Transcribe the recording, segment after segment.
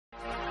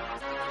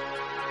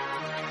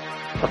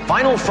The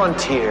final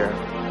frontier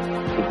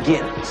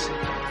begins.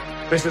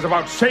 This is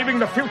about saving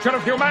the future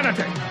of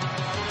humanity.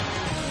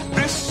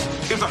 This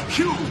is a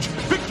huge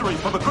victory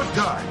for the good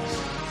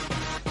guys.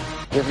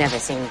 You've never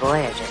seen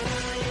Voyager.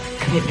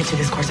 Commitment to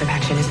this course of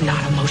action is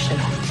not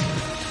emotional.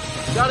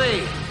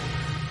 Scotty,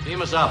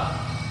 beam us up.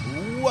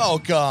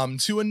 Welcome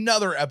to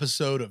another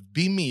episode of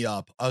Beam Me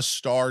Up, a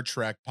Star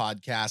Trek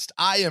podcast.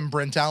 I am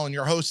Brent Allen,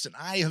 your host, and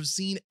I have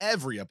seen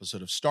every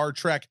episode of Star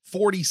Trek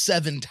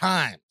 47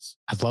 times.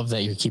 I love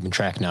that you're keeping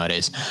track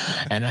nowadays.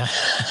 And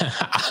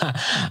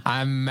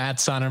I'm Matt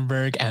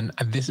Sonnenberg, and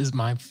this is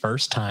my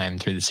first time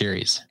through the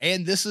series.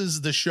 And this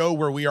is the show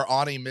where we are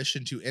on a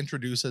mission to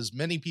introduce as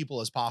many people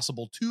as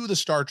possible to the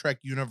Star Trek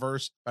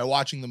universe by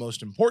watching the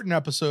most important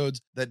episodes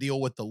that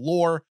deal with the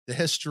lore, the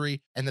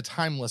history, and the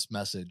timeless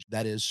message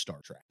that is Star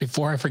Trek.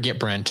 Before I forget,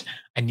 Brent,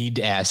 I need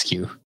to ask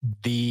you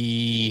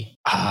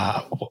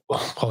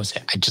what was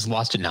it? I just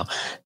lost it now.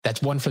 That's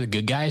one for the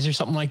good guys or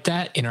something like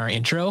that in our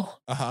intro.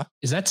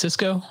 Is that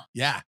Cisco?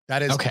 Yeah,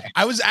 that is. Okay.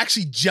 I was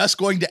actually just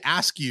going to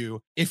ask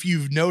you if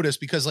you've noticed,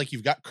 because like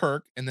you've got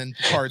Kirk and then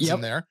Picard's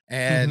in there,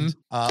 and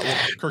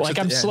Kirk's like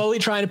I'm slowly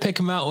trying to pick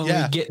them out when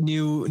we get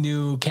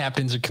new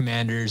captains or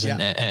commanders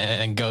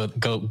and go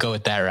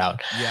with that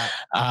route.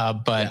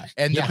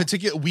 The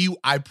particular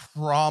I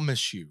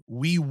promise you,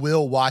 we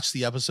will watch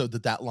the episode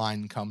that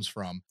line comes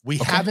from. We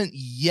haven't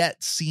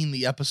yet seen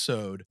the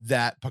episode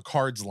that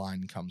Picard's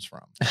line comes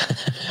from.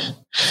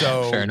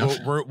 So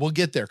we'll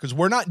get there because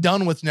we're not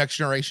done with Next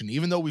Generation.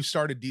 Even though we've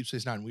started Deep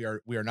Space Nine, we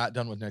are not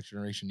done with Next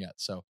Generation yet.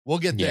 So we'll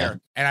get there,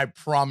 and I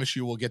promise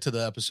you, we'll get to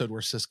the episode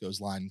where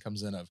Cisco's line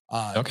comes in of,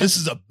 "This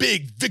is a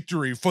big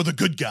victory for the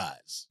good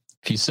guys."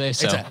 If you say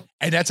so.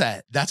 That's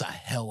a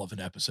hell of an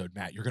episode,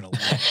 Matt. You're gonna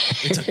love it.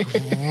 It's a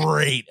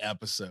great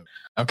episode.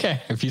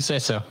 Okay, if you say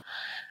so.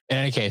 In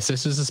any case,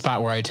 this is the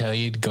spot where I tell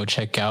you to go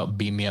check out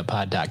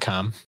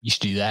beammeuppod.com. You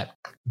should do that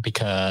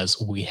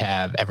because we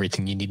have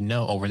everything you need to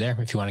know over there.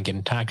 If you want to get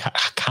in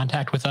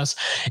contact with us,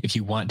 if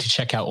you want to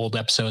check out old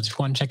episodes, if you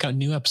want to check out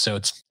new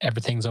episodes,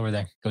 everything's over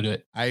there. Go do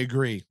it. I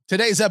agree.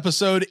 Today's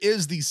episode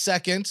is the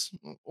second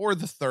or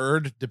the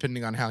third,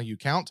 depending on how you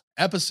count,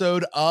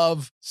 episode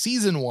of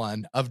season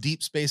 1 of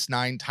Deep Space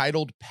Nine,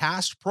 titled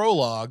Past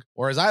Prologue,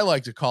 or as I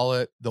like to call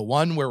it, the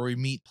one where we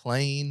meet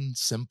plain,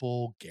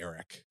 simple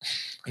Garak.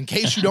 In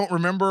case you don't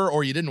remember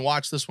or you didn't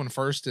watch this one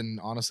first, and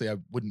honestly, I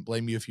wouldn't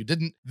blame you if you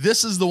didn't,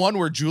 this is the one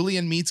where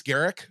Julian meets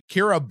Garak.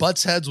 Kira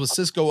butts heads with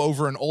Cisco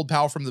over an old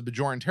pal from the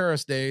Bajoran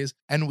Terrace days,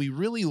 and we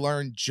really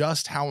learn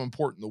just how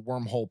important the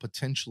wormhole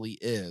potentially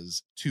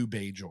is to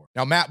Bajor.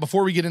 Now, Matt,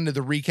 before we get into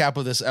the recap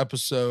of this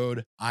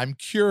episode, I'm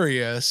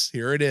curious,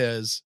 here it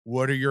is.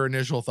 What are your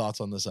initial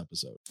thoughts on this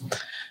episode?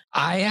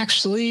 I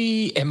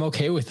actually am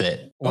okay with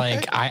it.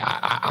 Like,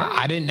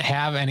 I didn't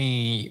have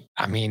any,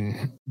 I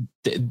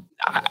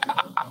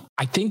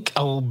think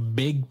a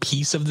big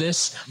piece of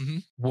this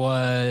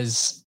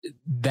was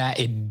that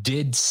it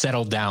did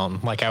settle down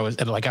like I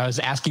was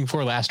asking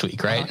for last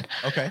week, right?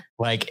 Okay.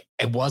 Like,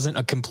 it wasn't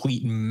a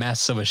complete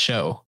mess of a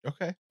show.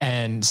 Okay.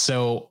 And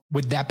so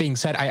with that being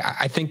said,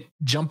 I think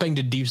jumping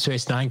to Deep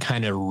Space Nine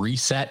kind of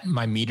reset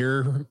my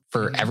meter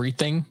for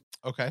everything.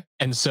 Okay.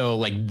 And so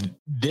like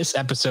this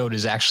episode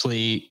is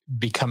actually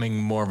becoming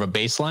more of a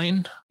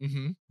baseline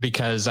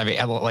because like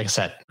I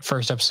said,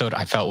 first episode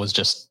I felt was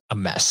just a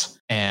mess.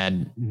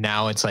 And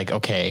now it's like,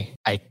 okay,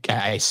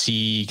 I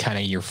see kind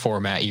of your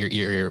format,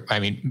 your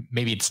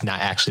maybe it's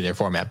not actually their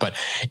format, but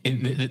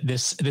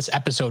this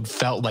episode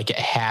felt like it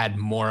had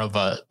more of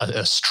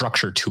a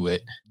structure to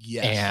it.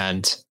 Yes.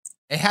 And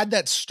it had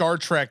that Star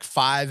Trek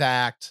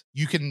 5-act.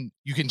 You can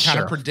kind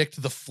of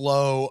predict the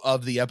flow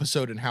of the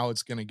episode and how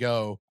it's going to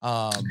go.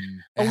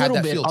 It had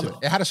that feel to it.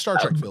 It had a Star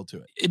Trek feel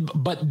to it.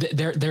 But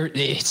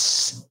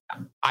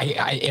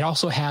it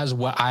also has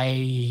what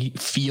I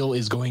feel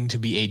is going to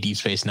be a Deep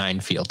Space Nine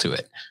feel to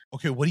it.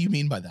 Okay, what do you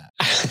mean by that?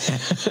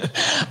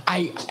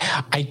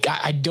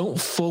 I don't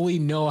fully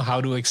know how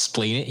to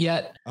explain it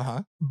yet.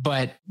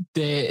 But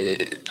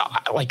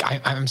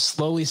I'm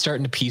slowly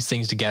starting to piece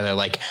things together.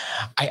 Like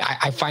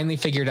I finally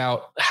figured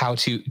out how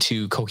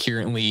to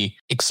coherently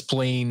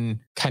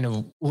explain kind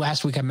of,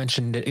 last week I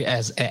mentioned it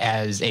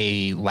as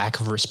a lack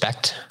of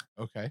respect.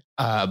 Okay.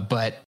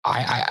 But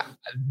I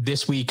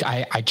this week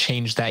I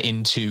changed that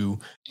into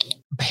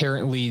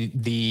apparently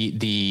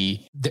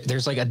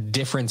there's like a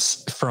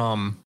difference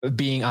from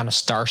being on a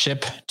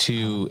starship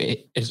to,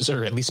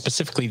 or at least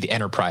specifically the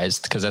Enterprise,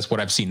 because that's what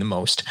I've seen the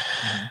most.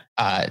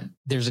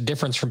 There's a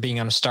difference from being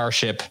on a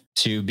starship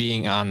to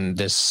being on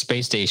this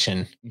space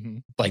station.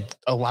 Like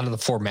a lot of the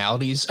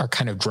formalities are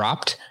kind of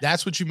dropped.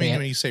 That's what you mean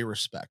when you say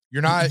respect.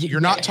 You're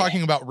not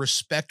talking about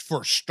respect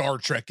for Star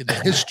Trek and the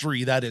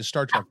history that is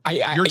Star Trek.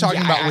 You're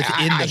talking about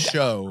within the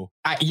show.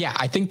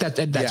 I think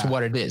that's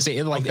what it is.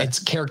 It's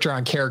character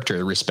on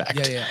character respect.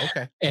 Okay.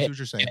 That's what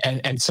you're saying.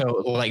 And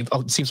so like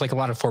it seems like a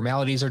lot of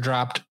formalities are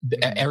dropped.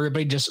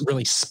 Everybody just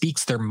really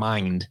speaks their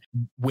mind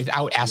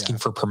without asking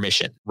for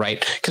permission, right?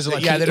 Because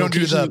they don't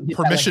don't do the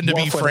permission to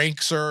be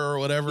frank, sir, or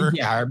whatever.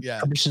 Yeah,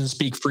 permission to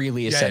speak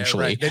freely,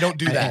 essentially. Right. They don't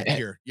do that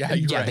here. Yeah,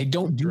 right. They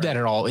don't do that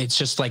at all. It's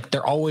just like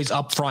they're always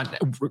upfront.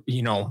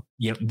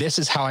 This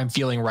is how I'm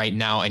feeling right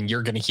now, and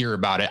you're going to hear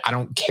about it. I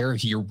don't care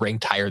if you're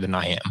ranked higher than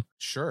I am.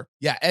 Sure.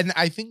 Yeah. And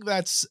I think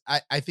that's,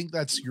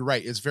 you're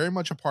right. It's very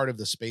much a part of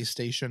the space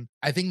station.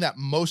 I think that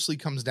mostly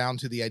comes down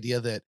to the idea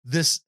that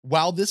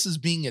while this is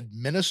being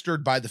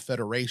administered by the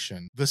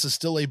Federation, this is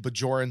still a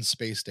Bajoran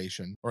space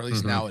station, or at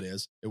least now it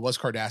is. It was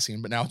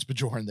Cardassian, but now it's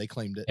Bajoran. They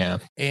claimed it. Yeah.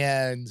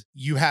 And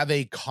you have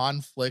a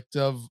conflict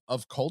of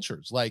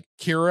cultures. Like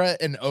Kira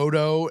and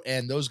Odo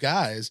and those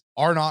guys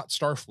are not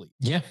Starfleet.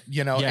 Yeah.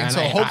 And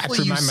so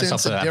hopefully you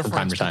sense a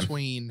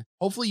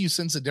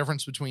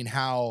difference between,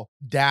 how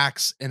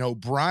Dax and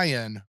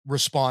O'Brien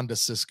respond to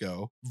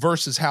Sisko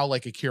versus how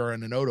like Akira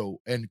and an Odo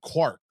and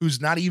Quark,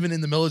 who's not even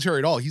in the military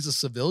at all. He's a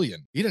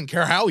civilian. He doesn't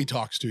care how he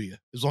talks to you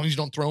as long as you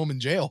don't throw him in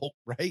jail.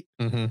 Right.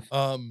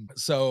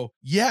 So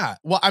yeah,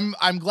 well,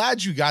 I'm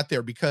glad you got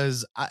there,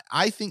 because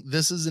I think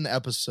this is an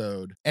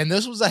episode, and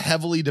this was a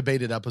heavily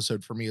debated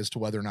episode for me as to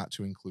whether or not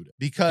to include it,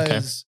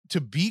 because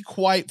to be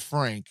quite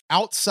frank,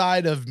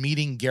 outside of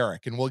meeting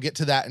Garrick, and we'll get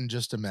to that in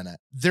just a minute,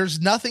 there's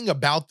nothing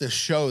about this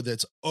show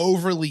that's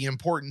overly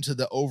important to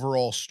the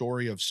overall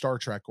story of Star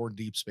Trek or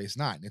Deep Space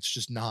Nine. It's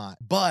just not.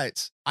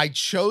 But I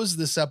chose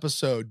this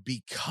episode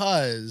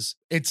because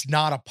it's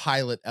not a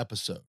pilot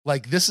episode.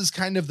 Like, this is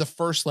kind of the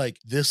first, like,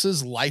 this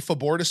is life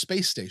aboard a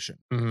space station.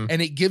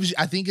 And it gives you,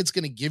 I think it's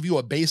going to give you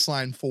a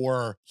baseline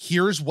for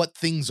here's what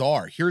things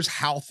are. Here's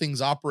how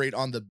things operate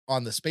on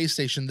the space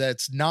station,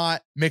 that's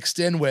not mixed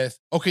in with,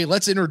 okay,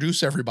 let's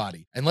introduce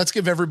everybody and let's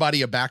give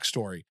everybody a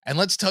backstory and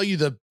let's tell you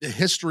the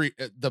history,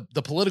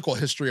 the political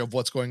history of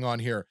what's going on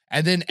here,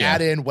 and then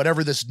add in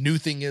whatever this new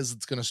thing is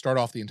that's going to start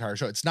off the entire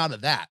show. It's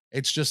not that.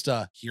 It's just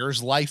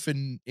here's life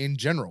in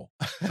general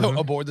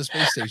aboard the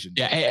space station.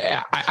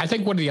 Yeah, I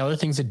think one of the other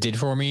things it did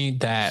for me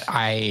that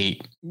I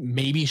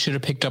maybe should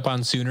have picked up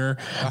on sooner,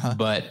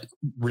 but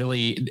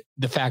really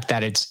the fact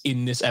that it's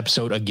in this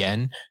episode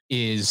again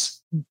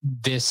is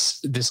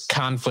this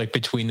conflict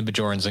between the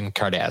Bajorans and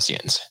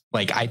Cardassians.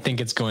 Like, I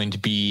think it's going to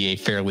be a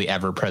fairly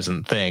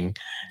ever-present thing.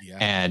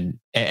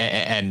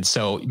 And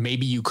so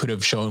maybe you could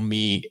have shown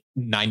me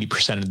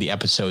 90% of the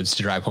episodes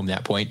to drive home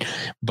that point,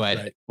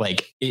 but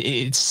like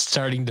it's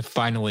starting to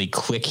finally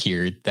click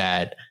here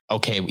that,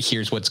 okay,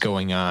 here's what's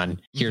going on.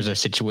 Here's our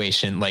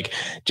situation. Like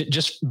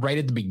just right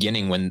at the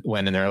beginning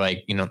when they're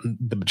like,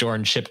 the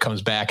Bajoran ship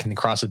comes back and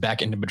crosses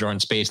back into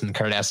Bajoran space, and the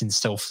Cardassians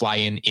still fly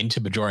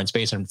into Bajoran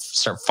space and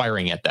start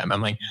firing at them.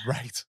 I'm like,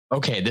 right.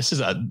 Okay, this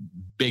is a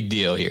big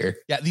deal here.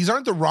 Yeah, these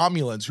aren't the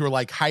Romulans who are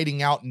like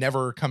hiding out,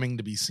 never coming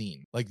to be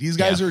seen. Like, these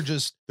guys are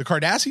just, the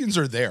Cardassians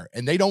are there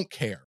and they don't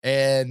care.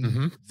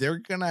 And they're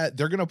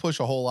gonna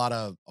push a whole lot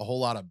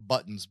of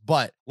buttons.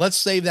 But let's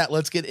save that.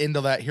 Let's get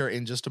into that here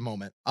in just a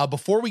moment.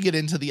 Before we get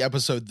into the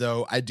episode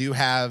though, I do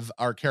have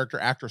our character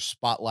actor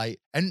spotlight.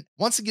 And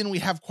once again, we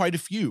have quite a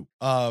few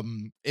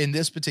in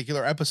this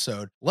particular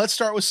episode. Let's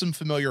start with some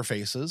familiar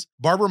faces.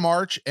 Barbara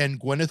March and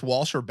Gwyneth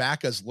Walsh are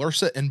back as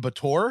Lursa and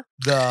B'Etor,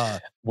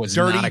 was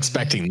not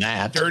expecting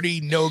that. Dirty,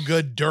 no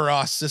good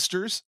Duras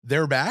sisters.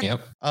 They're back.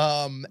 Yep.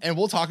 And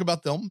we'll talk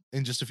about them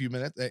in just a few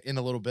minutes, in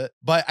a little bit.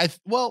 But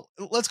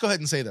let's go ahead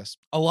and say this.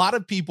 A lot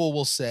of people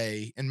will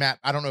say, and Matt,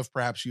 I don't know if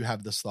perhaps you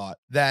have this thought,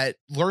 that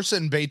Lursa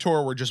and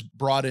B'Etor were just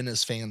brought in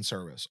as fan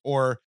service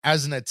or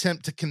as an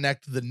attempt to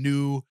connect the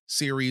new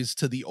series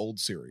to the old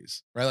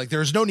series, right? Like,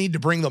 there's no need to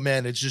bring them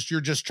in. It's just,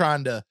 you're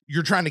trying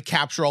to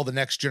capture all the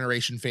next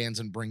generation fans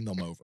and bring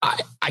them over.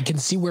 I can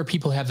see where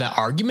people have that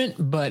argument,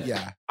 but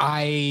yeah,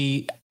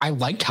 I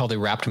liked how they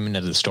wrapped him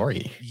into the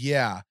story.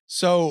 Yeah.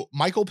 So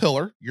Michael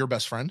Piller, your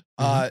best friend,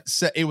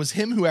 said it was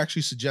him who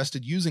actually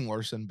suggested using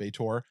Lursa and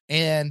B'Etor,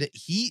 and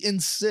he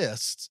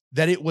insists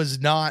that it was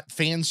not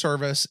fan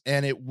service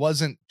and it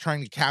wasn't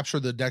trying to capture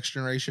the next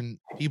generation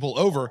people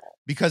over,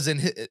 because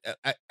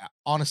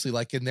honestly,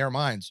 like in their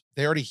minds,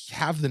 they already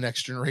have the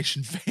next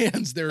generation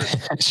fans. They're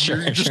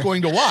just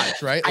going to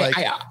watch, right? Like,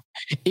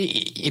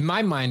 in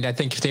my mind, I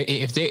think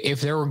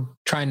if they were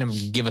trying to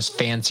give us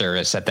fan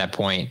service at that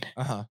point,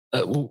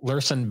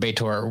 Lursa and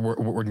B'Etor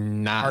were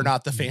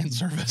not the fan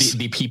service.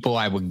 The people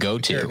I would go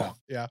to.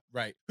 Yeah,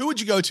 right. Who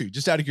would you go to?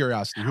 Just out of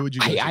curiosity, who would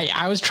you go to?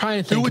 I was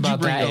trying to think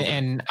about that,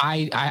 and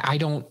I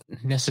don't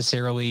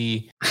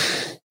necessarily.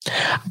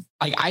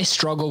 Like, I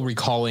struggle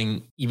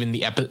recalling even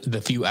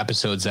the few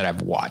episodes that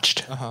I've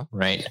watched,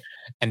 right?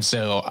 And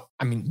so,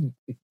 I mean,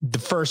 the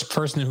first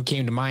person who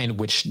came to mind,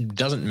 which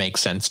doesn't make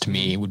sense to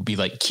me, would be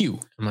like Q.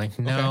 I'm like,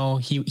 no,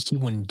 he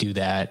wouldn't do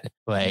that.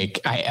 Like,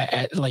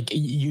 I like,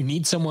 you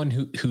need someone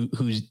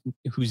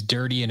who's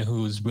dirty and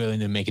who's willing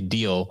to make a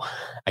deal.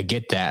 I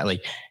get that.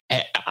 Like,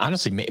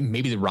 honestly,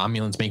 maybe the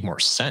Romulans make more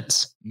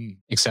sense,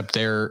 except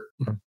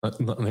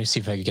let me see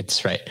if I can get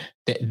this right.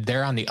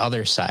 They're on the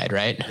other side,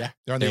 right? Yeah,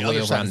 they're on the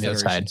other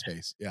side.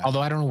 Space. Yeah.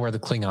 Although I don't know where the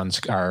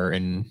Klingons are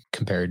in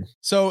compared.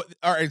 So,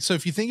 all right. So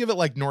if you think of it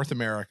like North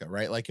America,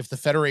 right? Like if the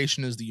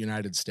Federation is the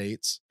United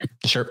States,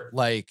 sure.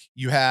 Like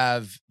you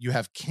have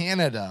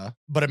Canada,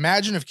 but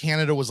imagine if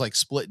Canada was like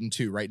split in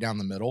two, right down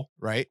the middle,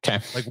 right?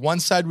 Okay. Like one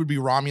side would be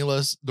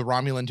Romulus, the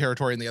Romulan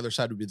territory, and the other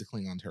side would be the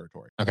Klingon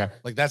territory. Okay.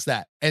 Like that's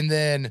that. And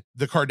then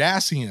the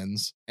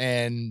Cardassians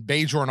and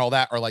Bajor and all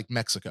that are like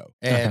Mexico.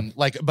 And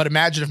but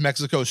imagine if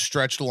Mexico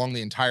stretched along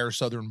the entire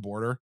southern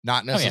border,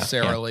 not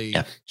necessarily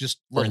just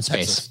we're in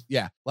Texas. space.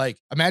 Yeah. Like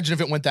imagine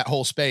if it went that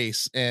whole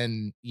space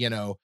and,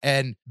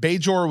 and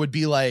Bajor would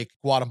be like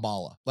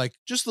Guatemala, like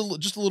just a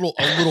little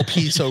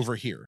piece over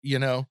here,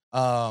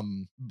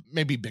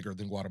 maybe bigger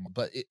than Guatemala,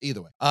 but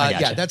either way.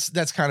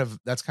 That's kind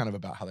of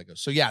about how that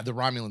goes. So yeah, the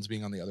Romulans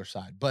being on the other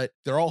side, but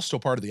they're all still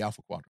part of the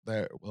Alpha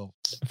Quadrant.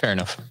 Fair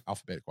enough.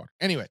 Alpha Beta Quadrant.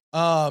 Anyway,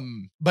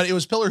 but it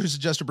was Pillar who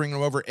suggested bringing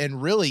him over,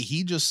 and really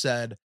he just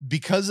said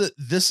because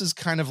this is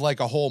kind of like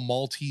a whole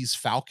Maltese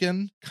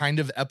Falcon kind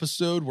of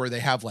episode where they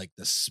have like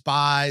the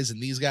spies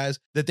and these guys,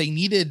 that they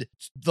needed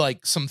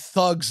like some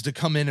thugs to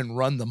come in and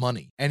run the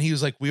money. And he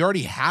was like, we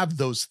already have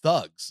those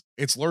thugs.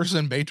 It's Lursa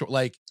and Bajor.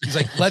 Like he's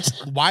like,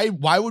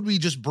 why would we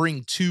just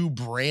bring two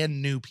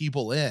brand new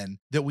people in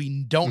that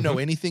we don't know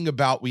anything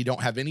about? We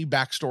don't have any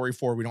backstory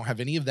for. We don't have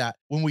any of that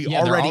when we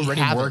already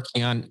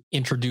working on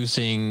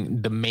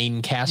introducing the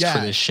main cast for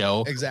this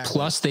show. Exactly.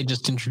 Plus they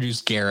just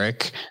introduced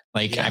Garrick.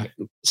 Like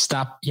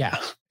stop. Yeah,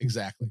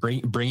 exactly.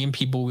 Bring in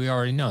people we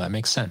already know. That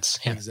makes sense.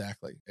 Yeah.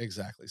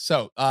 Exactly.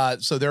 So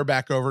they're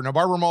back over now.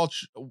 Barbara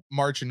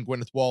March and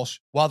Gwyneth Walsh,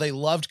 while they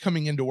loved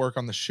coming into work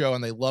on the show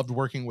and they loved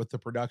working with the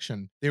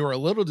production, they were a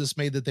little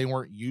dismayed that they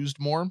weren't used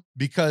more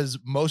because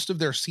most of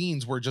their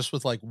scenes were just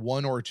with like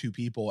one or two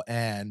people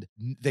and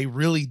they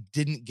really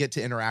didn't get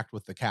to interact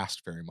with the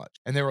cast very much.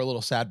 And they were a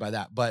little sad by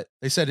that. But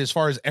they said as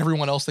far as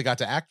everyone else they got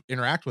to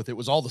interact with, it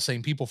was all the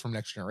same people from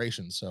Next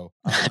Generation. So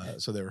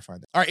so they were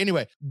fine. All right.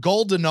 Anyway,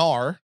 Gul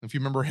Dunar, if you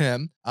remember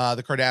him,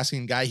 the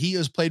Cardassian guy, he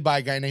is played by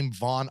a guy named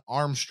Vaughn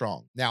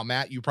Armstrong. Now,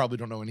 Matt, you probably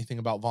don't know anything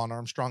about Vaughn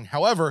Armstrong.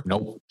 However,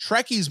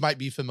 Trekkies might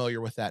be familiar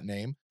with that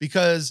name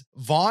because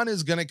Vaughn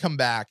is going to come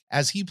back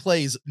as he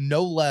plays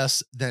no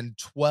less than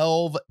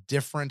 12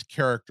 different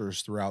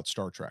characters throughout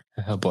Star Trek.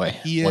 Oh boy.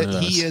 He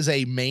is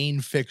a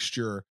main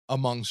fixture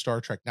among Star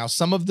Trek. Now,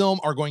 some of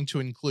them are going to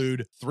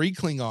include 3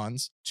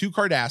 Klingons, 2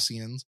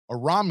 Cardassians, a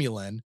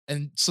Romulan,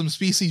 and some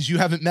species you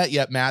haven't met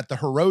yet, Matt, the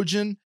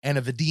Hirogen and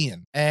a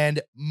Vidian.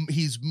 And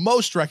he's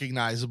most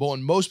recognizable,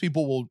 and most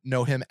people will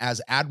know him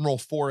as Admiral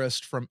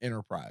Forrest from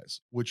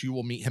Enterprise, which you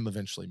will meet him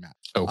eventually, Matt.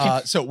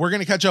 Okay. So we're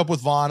going to catch up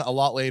with Vaughn a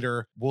lot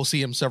later. We'll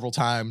see him several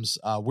times.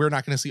 We're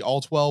not going to see all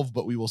 12,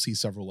 but we will see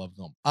several of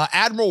them.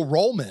 Admiral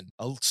Rollman,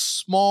 a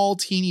small,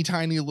 teeny,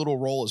 tiny little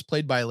role, is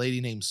played by a lady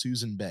named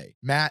Susan Bay.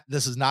 Matt,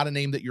 this is not a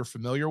name that you're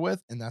familiar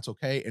with, and that's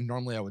okay. And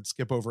normally I would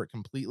skip over it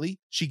completely.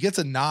 She gets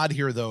a nod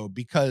here, though,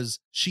 because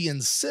she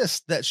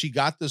insists that she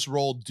got this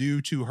role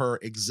due to her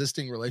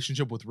existing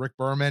relationship with Rick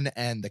Berman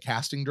and the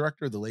casting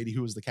director, the lady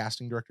who was the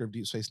casting director of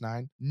Deep Space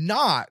Nine,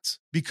 not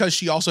because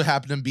she also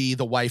happened to be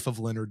the wife of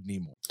Leonard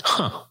Nimoy.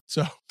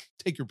 So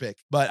take your pick,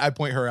 but I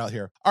point her out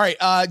here. All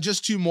right,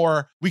 just 2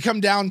 more. We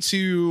come down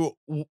to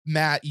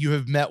Matt. You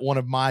have met one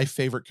of my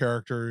favorite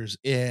characters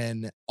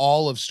in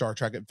all of Star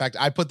Trek. In fact,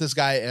 I put this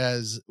guy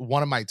as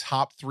one of my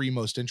top 3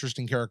 most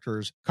interesting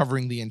characters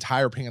covering the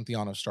entire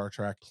pantheon of Star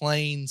Trek.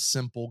 Plain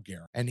simple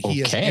Garrick. And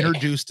he is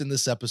introduced in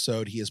this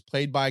episode. He is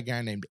played by a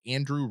guy named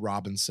Andrew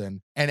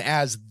Robinson. And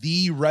as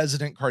the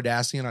resident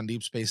Cardassian on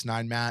Deep Space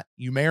Nine, Matt,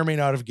 you may or may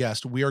not have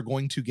guessed, we are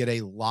going to get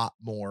a lot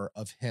more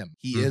of him.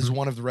 He is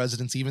one of the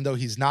residents, even though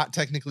he's not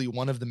technically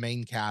one of the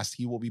main cast.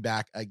 He will be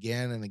back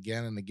again and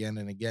again and again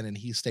and again, and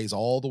he stays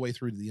all the way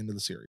through to the end of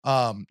the series.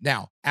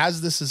 Now,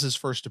 as this is his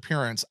first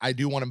appearance, I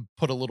do want to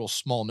put a little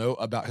small note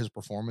about his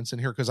performance in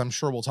here, because I'm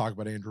sure we'll talk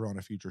about Andrew on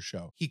a future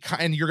show.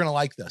 And you're going to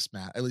like this,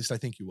 Matt. At least I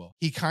think you will.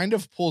 He kind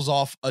of pulls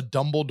off a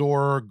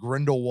Dumbledore,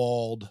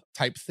 Grindelwald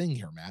type thing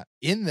here, Matt,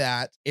 in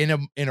that in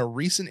a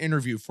recent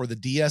interview for the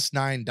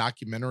DS9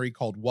 documentary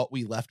called What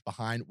We Left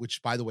Behind,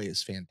 which, by the way,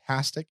 is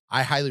fantastic.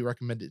 I highly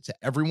recommend it to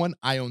everyone.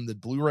 I own the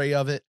Blu-ray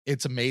of it.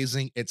 It's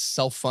amazing. It's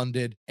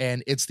self-funded,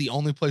 and it's the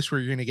only place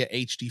where you're going to get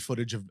HD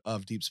footage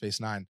of Deep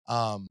Space Nine.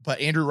 But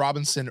Andrew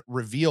Robinson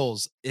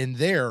reveals in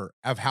there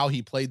of how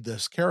he played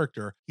this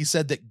character. He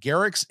said that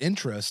Garrick's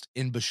interest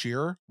in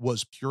Bashir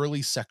was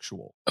purely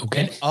sexual.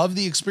 Okay. And of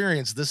the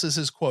experience, this is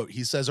his quote.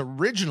 He says,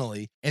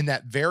 originally, in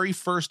that very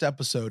first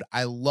episode,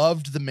 I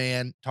loved the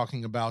man,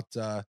 talking about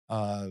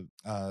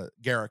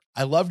Garrick.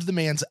 I loved the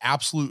man's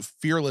absolute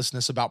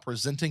fearlessness about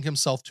presenting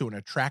himself to an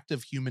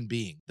attractive human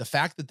being. The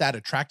fact that that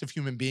attractive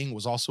human being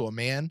was also a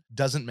man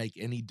doesn't make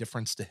any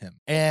difference to him.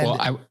 And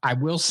well, I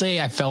will say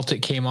I felt it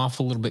came off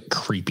a little bit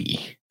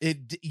creepy.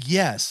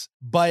 Yes,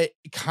 but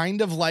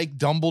kind of like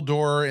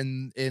Dumbledore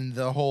in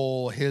the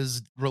whole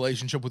his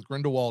relationship with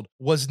Grindelwald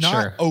was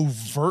not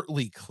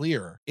overtly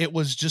clear. It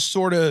was just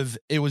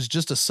it was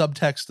just a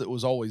subtext that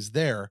was always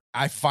there.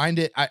 I find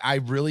it, I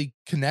really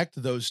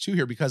connect those two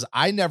here because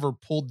I never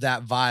pulled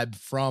that vibe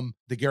from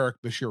the Garak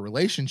Bashir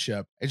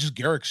relationship. It's just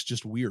Garak's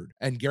just weird,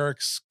 and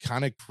Garak's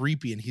kind of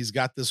creepy, and he's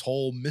got this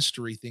whole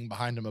mystery thing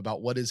behind him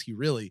about what is he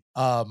really.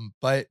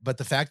 But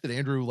the fact that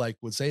Andrew like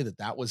would say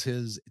that was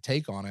his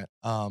take on it,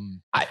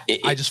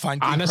 I just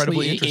find honestly,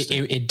 incredibly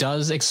interesting. It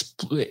does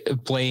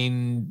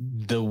explain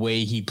the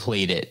way he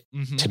played it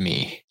to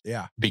me.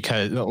 Yeah,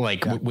 because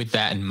like with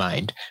that in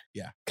mind.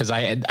 Yeah, because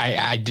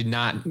I did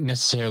not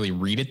necessarily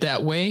read it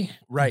that way.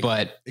 Right.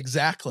 But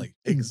exactly.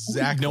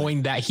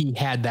 Knowing that he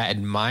had that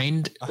in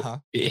mind,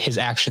 his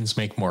actions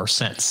make more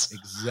sense.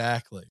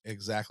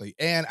 Exactly.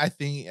 And I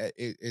think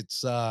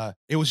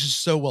it was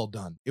just so well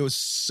done. It was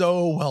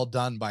so well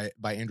done by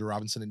Andrew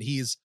Robinson. And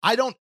I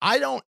don't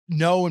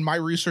know, and my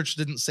research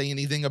didn't say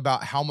anything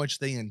about how much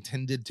they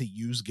intended to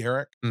use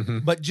Garak.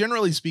 But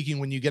generally speaking,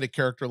 when you get a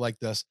character like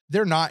this,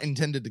 they're not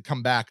intended to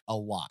come back a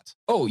lot.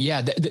 Oh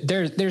yeah,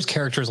 there's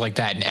characters like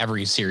that in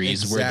every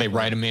series where they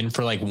write them in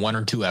for like 1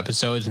 or 2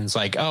 episodes, and it's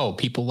like, oh,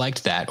 people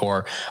liked that,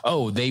 or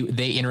oh, they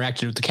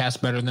interacted with the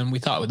cast better than we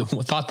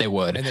thought they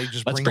would, and they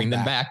just bring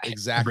them back.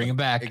 Exactly, bring them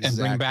back, and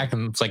bring them back,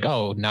 and it's like,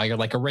 oh, now you're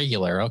like a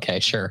regular. Okay,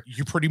 sure.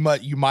 You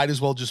might as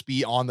well just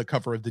be on the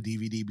cover of the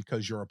DVD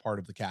because you're a part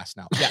of the cast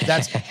now. Yeah,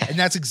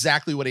 that's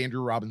exactly what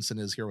Andrew Robinson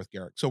is here with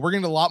Garak. So we're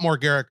getting a lot more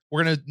Garak.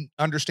 We're going to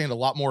understand a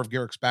lot more of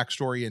Garak's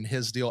backstory and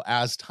his deal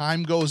as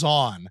time goes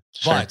on.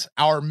 Sure. But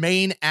our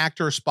main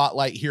actor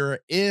spotlight here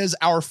is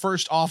our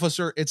first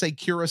officer. It's a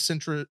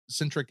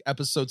Kira-centric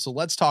episode. So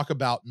let's talk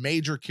about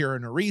Major Kira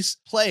Nerys,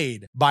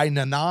 played by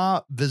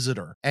Nana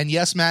Visitor. And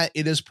yes, Matt,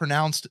 it is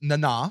pronounced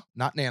Nana,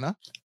 not Nana.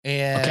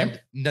 And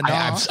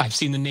Nana, I've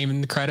seen the name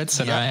in the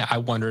credits, and I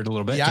wondered a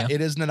little bit. Yeah, it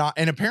is Nana.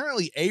 And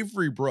apparently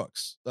Avery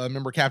Brooks,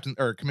 remember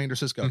Commander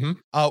Sisko,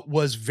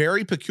 was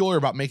very peculiar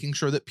about making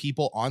sure that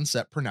people on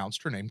set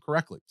pronounced her name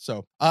correctly.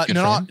 So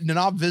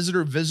Nana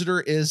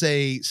Visitor is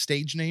a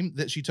stage name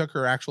that she took.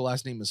 Her actual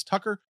last name is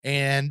Tucker,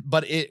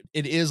 but it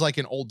is like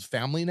an old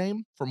family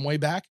name from way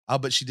back.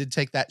 But she did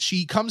take that.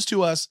 She comes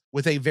to us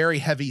with a very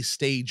heavy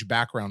stage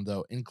background,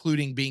 though,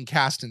 including being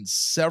cast in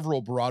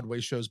several Broadway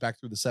shows back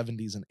through the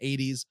 70s and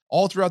 80s.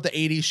 All throughout the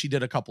 80s, she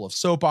did a couple of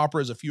soap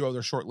operas, a few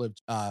other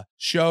short-lived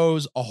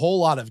shows, a whole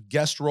lot of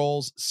guest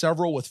roles,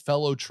 several with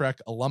fellow Trek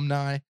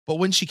alumni. But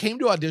when she came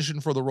to audition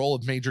for the role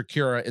of Major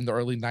Kira in the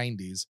early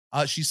 90s,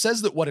 she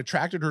says that what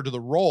attracted her to the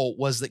role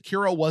was that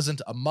Kira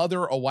wasn't a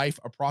mother, a wife,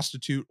 a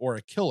prostitute, or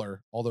a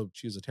killer, although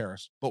she is a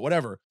terrorist, but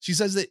whatever. She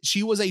says that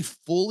she was a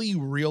fully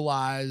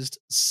realized,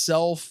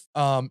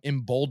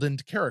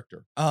 self-emboldened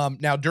character.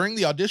 Now, during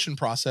the audition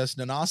process,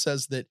 Nana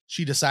says that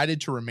she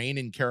decided to remain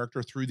in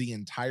character through the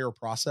entire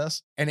process,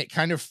 and it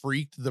kind of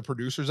freaked the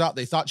producers out.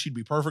 They thought she'd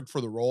be perfect for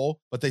the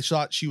role, but they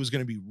thought she was going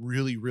to be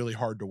really, really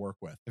hard to work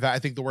with. In fact, I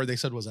think the word they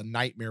said was a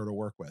nightmare to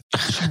work with.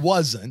 She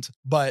wasn't,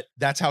 but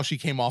that's how she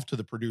came off to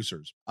the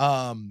producers.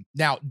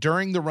 Now,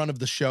 during the run of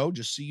the show,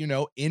 just so you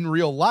know, in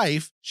real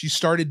life, she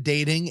started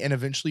dating and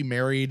eventually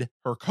married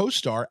her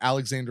co-star,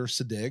 Alexander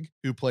Siddig,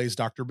 who plays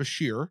Dr.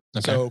 Bashir.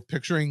 Okay. So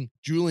picturing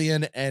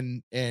Julian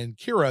and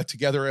Kira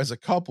together as a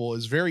couple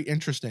is very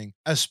interesting,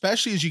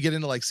 especially as you get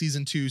into like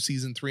season 2,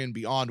 season 3, and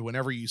beyond.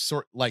 Whenever you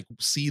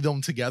see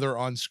them together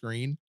on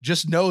screen,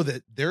 just know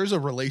that there's a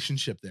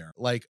relationship there,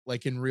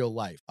 like in real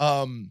life.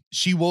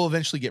 She will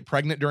eventually get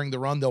pregnant during the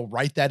run. They'll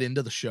write that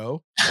into the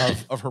show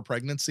of her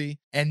pregnancy,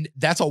 and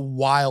that's a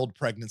wild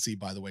pregnancy,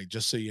 by the way,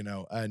 just so you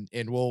know.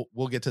 And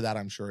we'll get to that,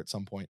 I'm sure, at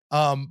some point.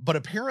 But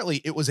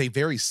apparently it was a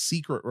very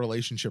secret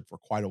relationship for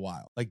quite a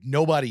while. Like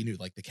nobody knew.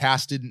 Like the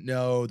cast didn't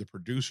know, the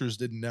producers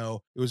didn't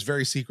know. It was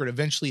very secret.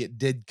 Eventually, it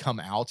did come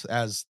out,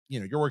 as you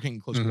know, you're working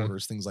in close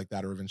quarters. Things like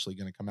that are eventually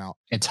going to come out.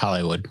 It's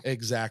Hollywood.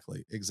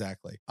 Exactly.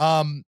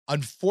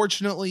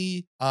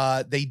 Unfortunately,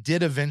 they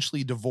did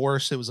eventually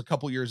divorce. It was a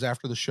couple years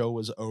after the show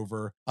was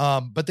over.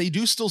 But they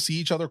do still see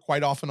each other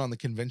quite often on the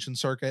convention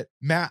circuit.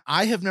 Matt,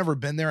 I have never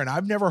been there, and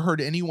I've never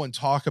heard anyone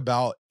talk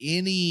about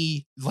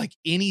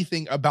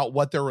anything about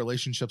what their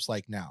relationship's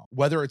like now.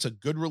 Whether it's a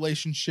good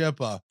relationship,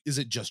 is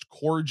it just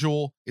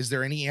cordial? Is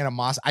there any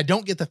animosity? I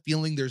don't get the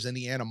feeling there's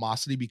any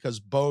animosity because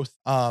both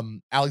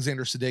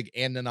Alexander Siddig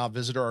and Nana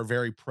Visitor are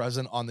very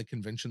present on the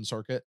convention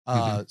circuit.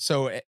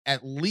 So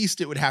at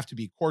least it would have to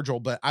be cordial,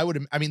 but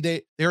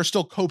they are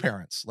still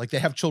co-parents, like they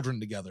have children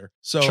together.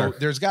 So sure.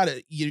 There's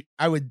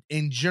I would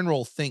in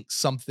general think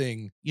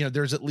something,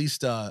 there's at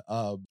least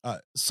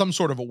some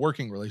sort of a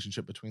working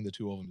relationship between the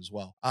two of them as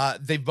well.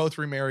 They've both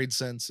remarried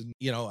since and,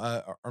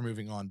 are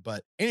moving on.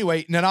 But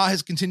anyway, Nana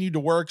has continued to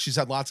work. She's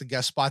had lots of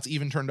guest spots,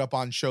 even turned up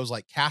on shows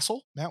like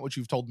Castle, Matt, which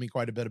you've told me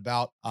quite a bit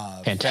about.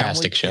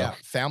 Fantastic show. Yeah,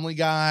 Family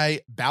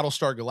Guy,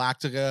 Battlestar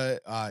Galactica,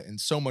 and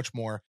so much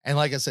more. And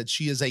like I said,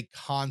 she is a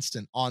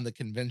constant on the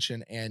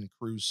convention and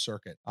cruise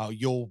circuit.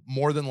 You'll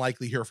more than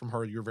likely hear from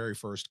her at your very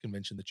first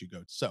convention that you go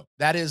to. So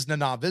that is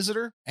Nana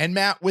Visitor. And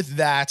Matt, with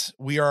that,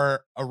 we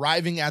are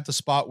arriving at the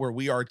spot where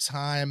we are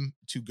time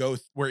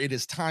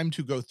time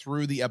to go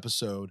through the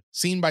episode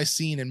scene by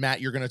scene. And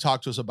Matt, you're going to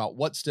talk to us about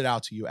what stood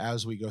out to you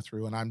as we go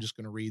through. And I'm just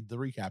going to read the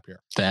recap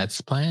here. That's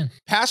the plan.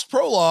 Past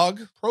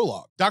prologue.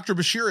 Dr.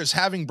 Bashir is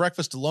having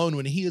breakfast alone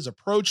when he is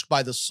approached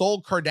by the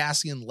sole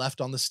Cardassian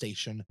left on the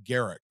station,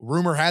 Garak.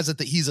 Rumor has it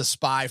that he's a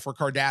spy for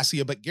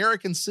Cardassia, but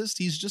Garak insists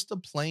he's just a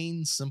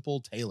plain,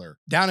 simple tailor.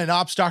 Down in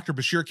Ops, Dr.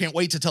 Bashir can't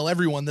wait to tell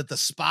everyone that the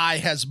spy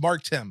has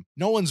marked him.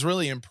 No one's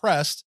really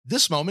impressed.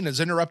 This moment is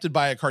interrupted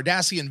by a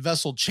Cardassian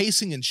vessel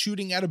chasing and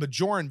shooting at a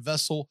Bajoran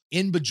vessel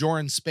in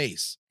Bajoran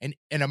space. An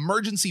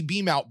emergency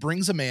beam out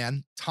brings a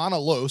man, Tana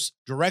Los,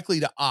 directly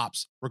to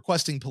Ops,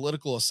 requesting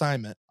political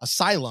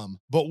asylum.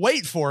 But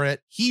wait for it,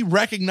 he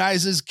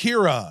recognizes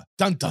Kira.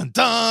 Dun, dun,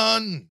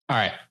 dun. All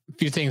right, a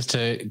few things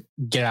to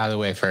get out of the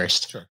way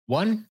first. Sure.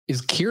 One,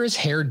 is Kira's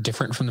hair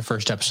different from the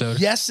first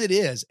episode? Yes, it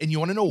is. And you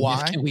want to know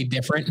why? Completely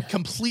different?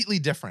 Completely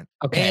different.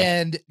 Okay.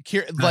 And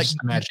Kira, like,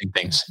 imagining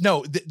things.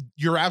 No,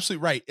 you're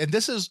absolutely right. And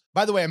this is,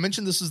 by the way, I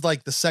mentioned this is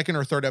like the second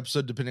or third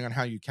episode, depending on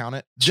how you count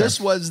it. Sure. This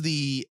was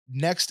the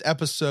next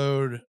episode.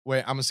 Wait,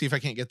 I'm gonna see if I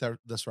can't get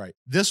this right.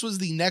 This was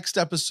the next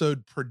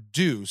episode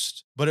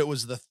produced, but it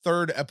was the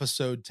third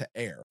episode to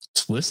air.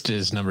 It's listed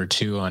as number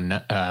 2 on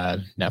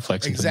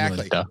Netflix.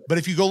 Exactly. But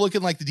if you go look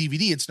in like the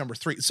DVD, it's number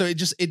 3. So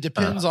it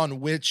depends on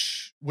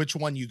which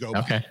one you go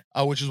by.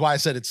 Which is why I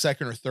said it's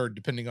second or third,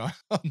 depending on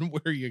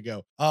where you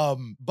go.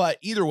 But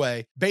either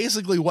way,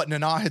 basically what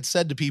Nana had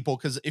said to people,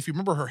 because if you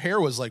remember, her hair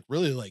was like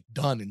really like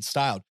done and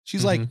styled.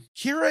 She's like,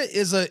 Kira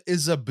is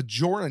a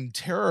Bajoran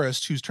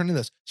terrorist who's turning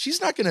this. She's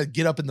not gonna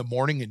get up in the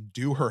morning and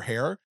do her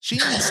hair. She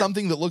needs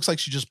something that looks like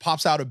she just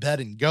pops out of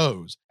bed and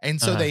goes. And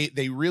so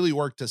they really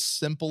work to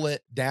simple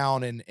it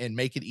down and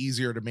make it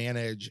easier to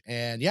manage.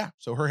 And yeah,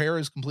 so her hair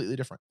is completely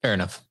different. Fair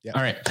enough. Yeah.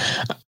 All right.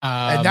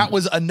 And that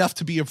was enough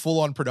to be a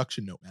full-on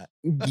production note, Matt.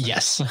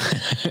 Yes.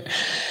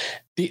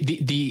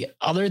 The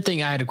other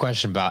thing I had a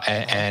question about,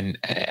 and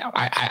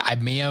I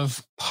may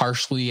have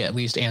partially at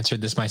least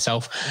answered this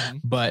myself,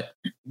 but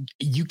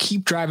you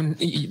keep driving.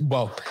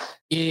 Well,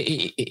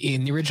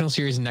 in the original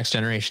series and Next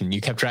Generation,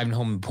 you kept driving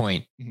home the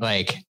point,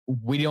 like,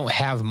 we don't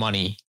have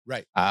money.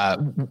 Right.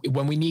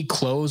 When we need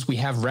clothes, we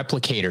have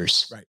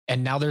replicators. Right.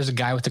 And now there's a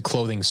guy with a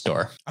clothing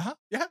store.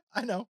 Yeah,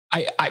 I know.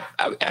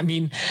 I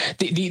mean,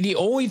 the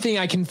only thing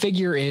I can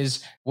figure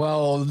is,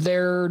 well,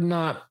 they're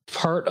not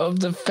part of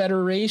the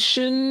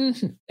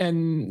Federation,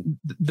 and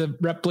the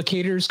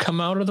replicators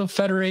come out of the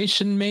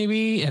Federation,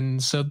 maybe,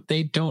 and so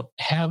they don't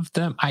have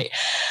them. I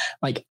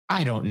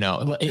don't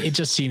know. It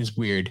just seems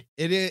weird.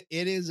 It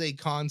is a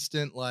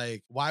constant,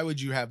 like, why would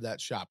you have that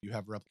shop? You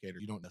have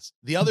replicators. You don't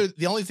necessarily.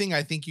 The only thing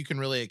I think you can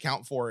really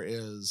account for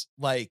is,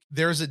 like,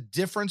 there's a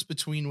difference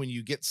between when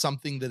you get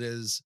something that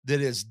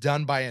is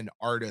done by an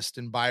artist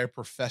and by a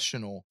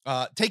professional.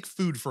 Take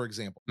food, for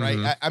example,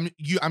 right?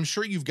 I'm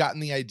sure you've gotten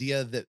the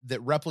idea that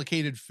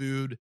replicated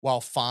food,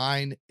 while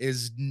fine,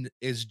 is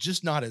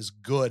just not as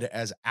good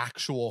as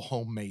actual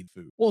homemade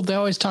food. Well, they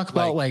always talk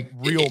about like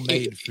real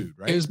made food,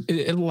 right?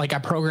 Like I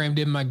programmed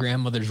in my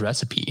grandmother's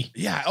recipe.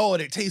 Yeah. Oh,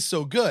 and it tastes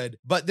so good.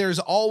 But there's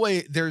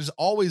always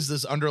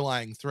this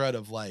underlying thread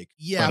of like,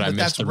 but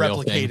that's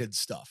replicated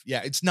stuff.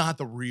 Yeah, it's not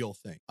the real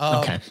thing.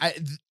 Okay.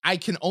 I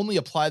can only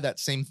apply that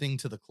same thing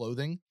to the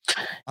clothing.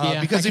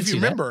 Because if you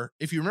remember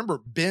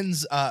Ben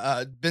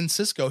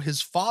Sisko,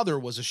 his father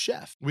was a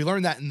chef. We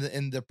learned that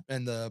in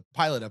the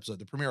pilot episode,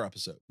 the premiere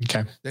episode.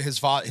 Okay. His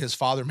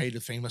father made a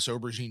famous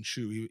aubergine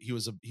choux. He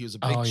was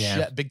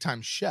a big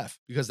time chef,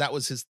 because that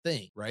was his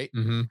thing, right?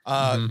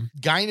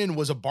 Guinan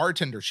was a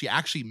bartender. She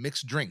actually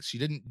mixed drinks. She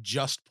didn't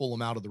just pull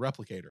them out of the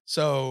replicator.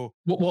 So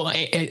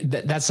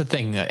that's the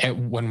thing.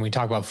 When we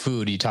talk about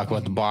food, you talk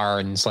about the bar,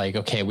 and it's like,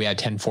 okay, we had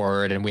 10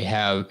 forward, and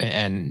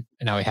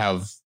now we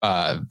have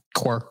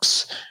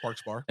Quark's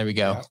bar. There we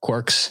go. Yeah.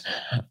 Quark's.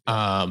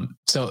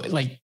 So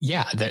like,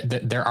 yeah,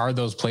 there are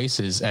those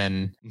places,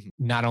 and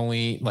not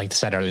only, like I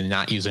said, are they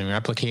not using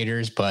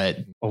replicators, but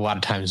a lot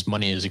of times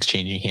money is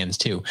exchanging hands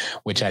too,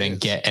 which I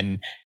didn't get.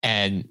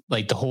 And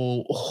like the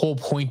whole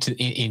point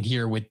in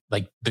here with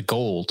like the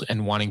gold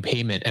and wanting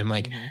payment, and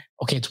like,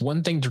 okay, it's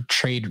one thing to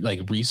trade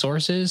like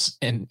resources,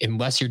 and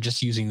unless you're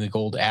just using the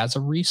gold as a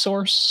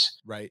resource,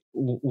 right?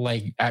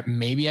 Like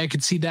maybe I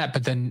could see that,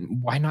 but then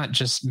why not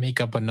just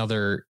make up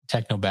another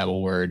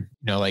technobabble word?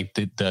 You know, like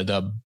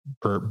the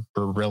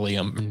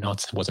beryllium. No,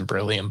 it wasn't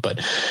beryllium,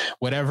 but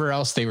whatever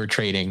else they were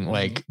trading.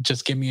 Like,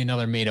 just give me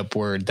another made up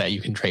word that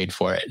you can trade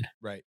for it.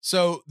 Right.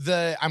 So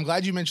I'm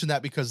glad you mentioned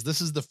that, because this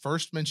is the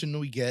first mention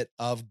we get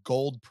of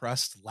gold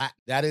pressed Latin.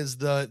 That is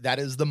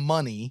the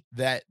money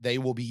that they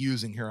will be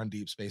using here on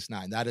Deep Space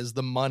Nine. That is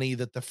the money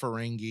that the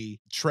Ferengi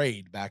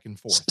trade back and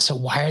forth. So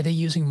why are they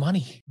using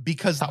money?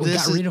 Because we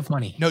got rid of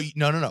money. No.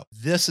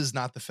 This is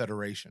not the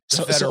Federation.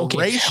 The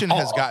Federation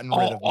has gotten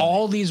rid of money.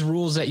 All these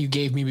rules that you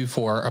gave me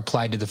before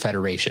apply to the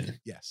Federation.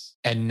 Yes.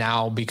 And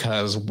now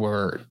because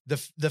we're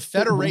the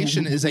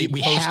Federation is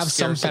we have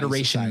some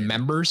Federation society.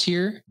 Members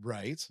here,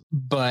 right?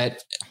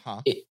 But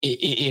it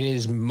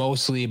is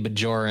mostly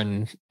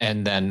Bajoran,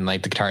 and then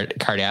like the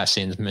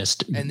Cardassians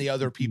and the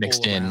other people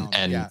mixed in,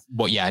 and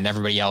and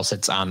everybody else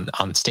that's on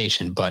the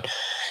station. But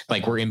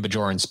like we're in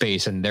Bajoran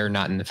space, and they're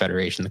not in the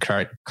Federation.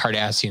 The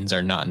Cardassians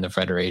are not in the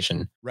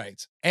Federation,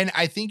 right? And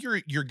I think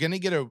you're going to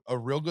get a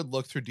real good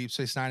look through Deep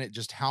Space Nine at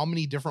just how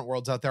many different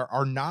worlds out there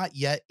are not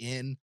yet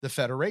in the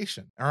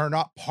Federation, are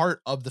not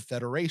part of the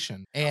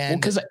Federation. And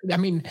because I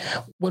mean,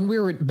 when we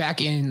were back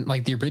in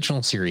like the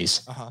original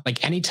series,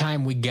 like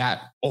anytime we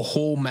got a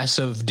whole mess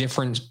of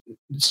different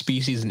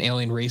species and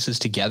alien races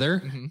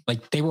together,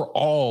 like they were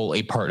all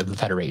a part of the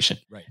Federation,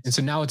 right? And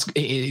so now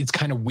it's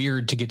kind of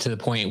weird to get to the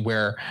point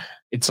where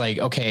it's like,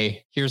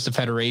 okay, here's the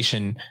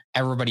Federation.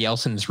 Everybody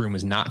else in this room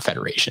is not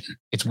Federation.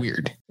 It's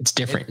weird. It's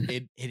different.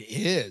 It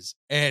is.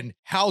 And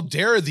how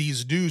dare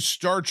these new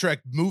Star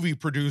Trek movie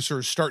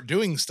producers start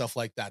doing stuff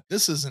like that?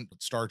 This isn't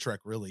what Star Trek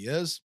really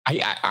is.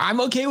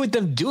 I'm okay with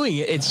them doing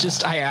it. It's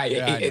just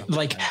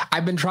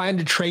I've been trying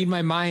to train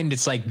my mind.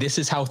 It's like, this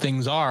is how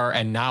things are,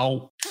 and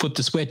now flip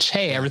the switch.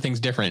 Hey, everything's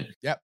different.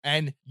 Yep.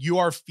 And you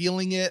are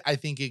feeling it, I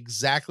think,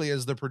 exactly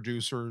as the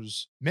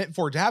producers meant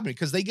for it to happen,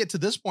 because they get to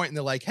this point and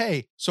they're like,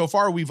 hey, so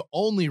far we've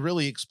only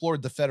really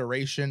explored the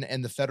Federation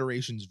and the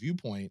Federation's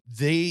viewpoint.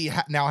 They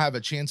now have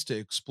a chance to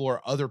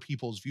explore other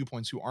people's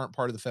viewpoints who aren't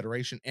part of the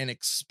Federation and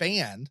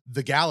expand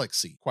the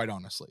galaxy, quite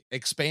honestly.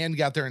 Expand,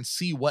 get out there and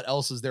see what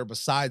else is there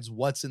besides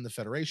what's in the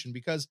Federation.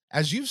 Because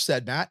as you've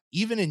said, Matt,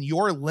 even in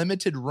your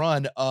limited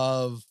run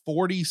of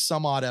 40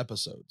 some odd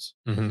episodes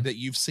that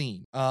you've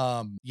seen,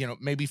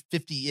 maybe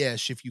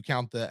 50-ish if you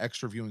count the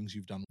extra viewings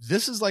you've done,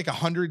 this is like the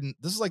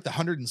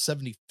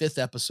 175th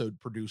episode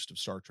produced of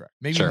Star Trek.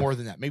 Maybe more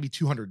than that, maybe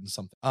 200 and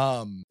something.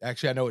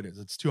 Actually, I know it is.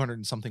 It's 200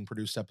 and something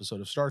produced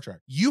episode of Star Trek.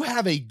 You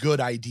have a good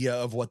idea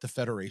of what the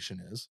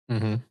Federation is,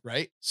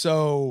 right?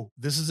 So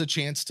this is a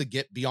chance to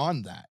get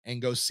beyond that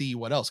and go see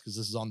what else, because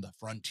this is on the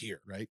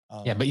frontier, right?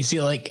 But you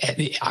see, like,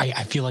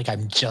 I feel like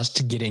I'm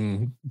just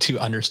getting to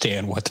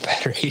understand what the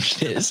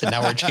Federation is, and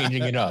now we're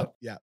changing it up.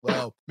 Yeah.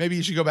 Well, maybe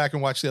you should go back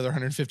and watch the other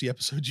 150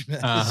 episodes you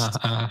missed.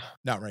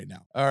 Not right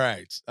now. All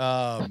right.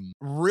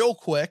 Real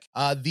quick,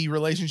 the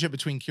relationship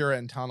between Kira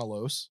and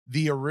Tanalos.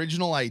 The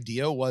original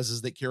idea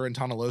was that Kira and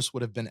Tanalos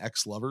would have been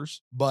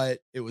ex-lovers, but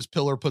it was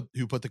Piller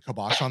who put the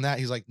kibosh on that.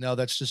 He's like, no,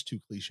 that's just too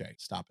cliche.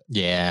 Stop it.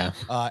 Yeah.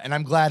 And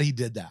I'm glad he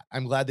did that.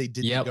 I'm glad they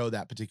didn't go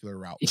that particular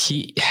route.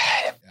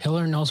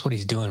 Piller knows what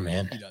he's doing,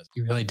 man. He does.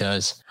 He really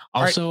does.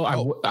 Also,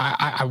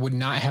 right. I would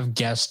not have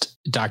guessed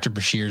Dr.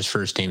 Bashir's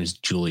first name is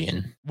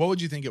Julian. What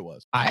would you think it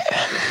was?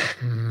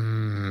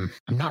 I'm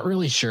not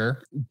really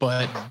sure,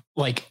 but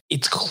like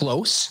it's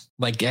close.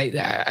 Like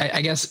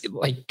I guess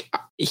like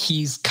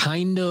he's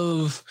kind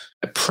of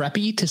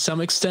preppy to some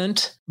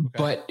extent,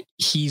 but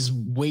he's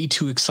way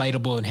too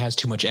excitable and has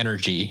too much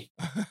energy.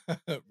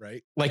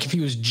 Right. Like if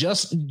he was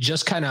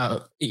just kind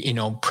of,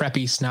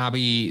 preppy,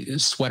 snobby,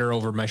 sweater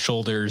over my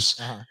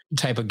shoulders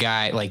type of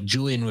guy, like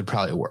Julian would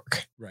probably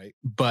work. Right.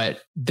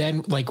 But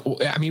then like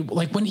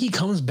when he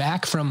comes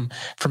back from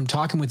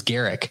talking with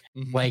Garrick,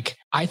 like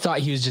I thought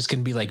he was just going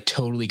to be like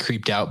totally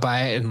creeped out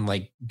by it and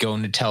like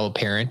going to tell a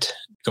parent,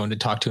 going to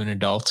talk to an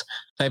adult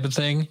type of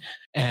thing.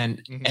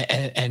 And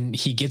and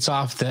he gets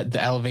off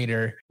the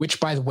elevator, which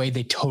by the way,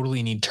 they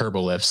totally need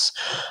turbo lifts.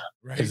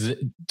 Right. Because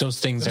those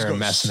things are a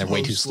mess and they're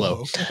way too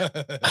slow.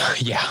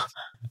 Yeah.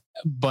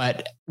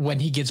 But when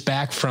he gets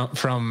back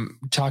from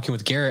talking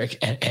with Garrick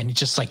and he's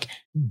just like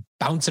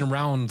bouncing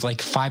around like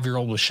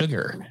 5-year-old with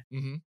sugar.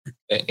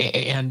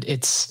 And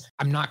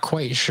I'm not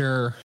quite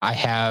sure I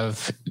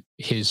have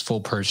his full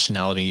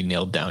personality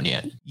nailed down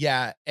yet.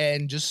 Yeah.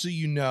 And just so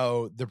you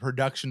know, the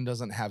production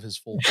doesn't have his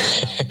full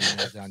personality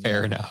nailed down yet.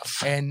 Fair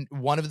enough. And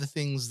one of the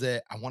things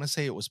that I want to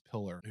say it was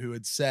Piller who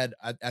had said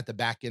at the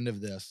back end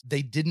of this,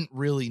 they didn't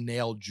really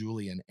nail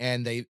Julian.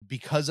 And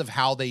because of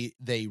how they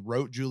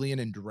wrote Julian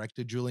and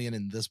directed Julian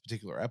in this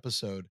particular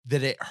episode,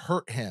 that it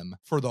hurt him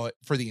for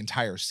the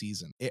entire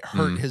season. It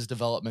hurt his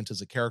development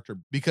as a character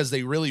because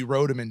they really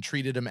wrote him and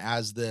treated him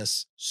as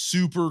this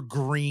super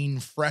green,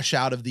 fresh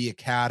out of the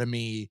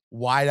academy,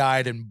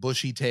 wide-eyed and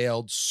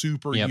bushy-tailed,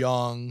 super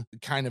young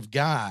kind of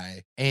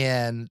guy,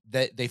 and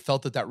that they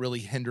felt that really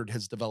hindered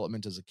his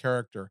development as a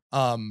character.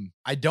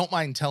 I don't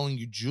mind telling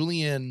you,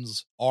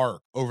 Julian's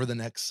arc over the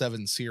next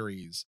 7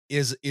 series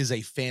is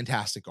a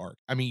fantastic arc.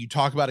 I mean, you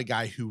talk about a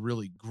guy who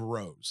really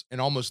grows and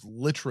almost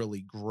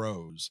literally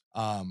grows.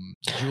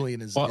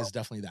 Julian is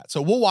definitely that.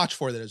 So we'll watch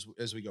for that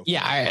as we go.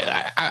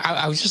 Yeah,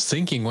 I was just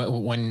thinking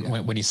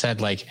when he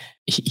said like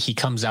he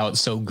comes out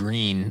so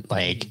green,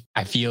 like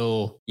I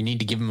feel you need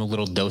to give him a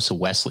little dose of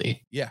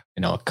Wesley. Yeah,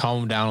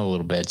 calm him down a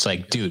little bit. It's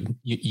like, dude,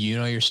 you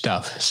know your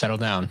stuff. Settle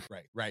down.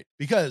 Right.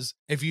 Because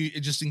if you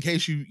just in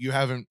case you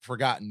haven't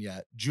forgotten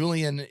yet,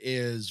 Julian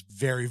is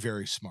very,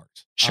 very smart.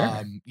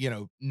 Sure.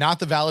 Not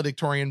the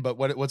valedictorian, but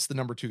what's the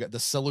number 2 guy? The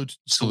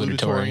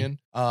salutatorian.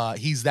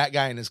 He's that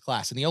guy in his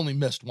class, and he only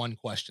missed one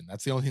question.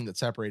 That's the only thing that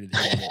separated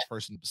him and the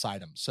person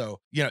beside him. So,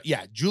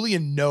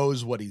 Julian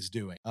knows what he's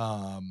doing.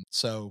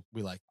 So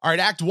we all right,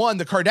 Act 1,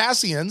 the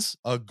Cardassians,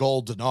 a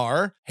Gul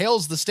Dunar,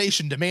 hails the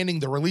station demanding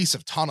the release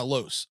of Tana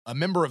Los, a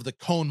member of the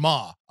Khon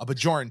Ma, a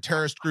Bajoran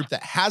terrorist group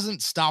that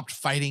hasn't stopped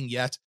fighting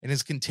yet and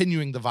is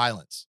continuing the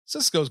violence.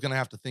 Sisko's going to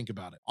have to think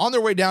about it. On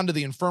their way down to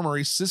the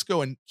infirmary,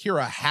 Sisko and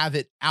Kira have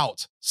it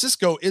out.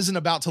 Sisko isn't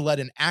about to let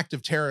an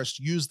active terrorist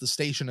use the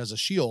station as a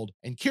shield,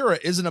 and Kira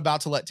isn't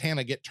about to let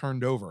Tana get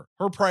turned over.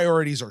 Her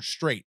priorities are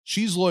straight.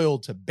 She's loyal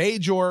to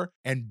Bajor,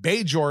 and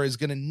Bajor is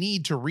going to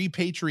need to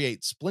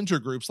repatriate splinter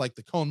groups like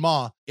the Khon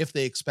Ma if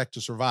they expect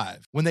to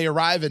survive. When they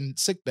arrive in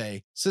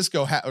sickbay,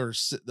 Sisko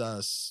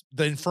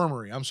the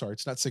infirmary. I'm sorry,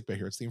 it's not sickbay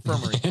here, it's the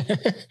infirmary.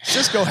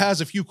 Sisko has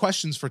a few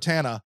questions for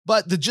Tana,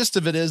 but the gist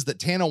of it is that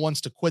Tana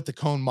wants to quit the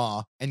Khon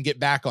Ma and get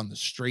back on the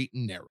straight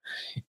and narrow.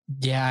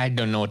 Yeah, I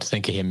don't know what to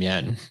think of him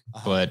yet,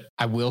 but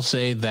I will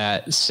say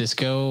that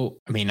Sisko,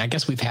 I mean, I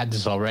guess we've had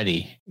this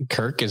already.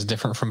 Kirk is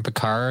different from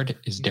Picard,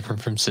 is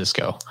different from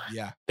Sisko.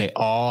 Yeah. They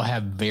all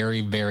have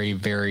very, very,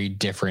 very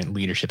different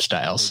leadership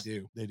styles.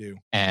 They do.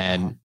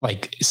 And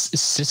like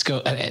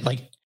Sisko,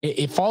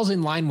 it falls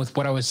in line with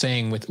what I was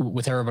saying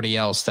with everybody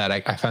else that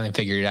I finally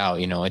figured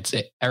out.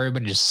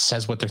 Everybody just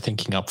says what they're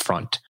thinking up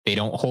front. They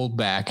don't hold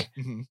back.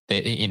 Mm-hmm.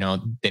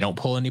 They don't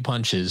pull any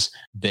punches.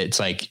 It's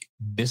like,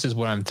 this is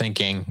what I'm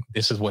thinking.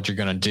 This is what you're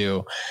going to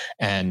do.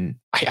 And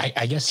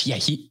I guess,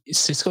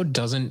 Sisko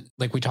doesn't,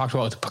 like we talked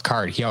about with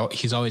Picard.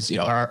 He's always,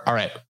 all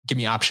right, give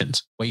me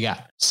options. What you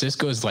got?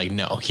 Sisko is like,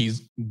 no,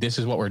 this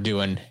is what we're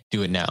doing.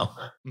 Do it now.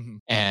 Mm-hmm.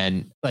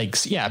 And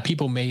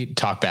people may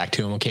talk back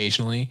to him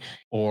occasionally,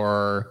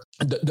 or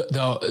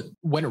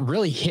when it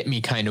really hit me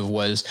kind of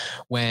was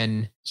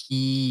when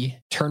he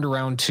turned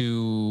around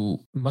to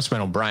must have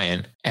been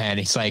O'Brien, and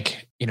he's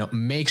like,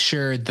 make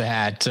sure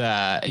that,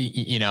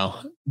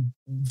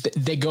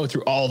 they go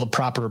through all the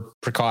proper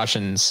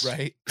precautions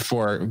right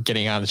before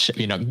getting on the ship,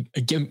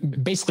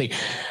 basically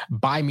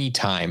buy me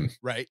time.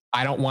 Right.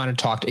 I don't want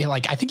to talk to, I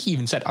think he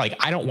even said,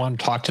 I don't want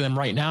to talk to them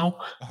right now.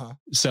 Uh-huh.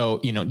 So,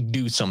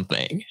 do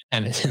something.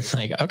 And it's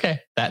like, okay,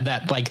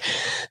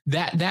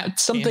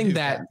 that's something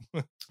that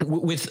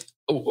with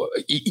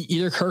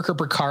either Kirk or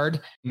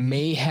Picard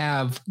may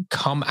have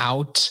come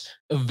out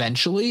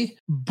eventually,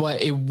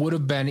 but it would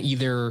have been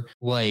either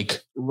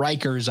like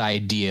Riker's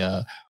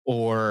idea,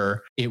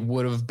 or it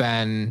would have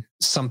been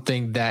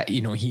something that,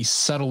 he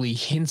subtly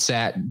hints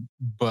at,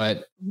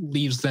 but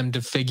leaves them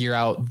to figure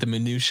out the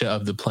minutia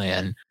of the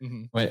plan.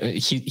 Mm-hmm. But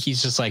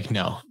he's just like,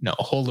 no,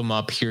 hold him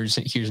up. Here's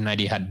an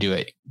idea how to do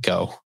it.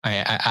 Go.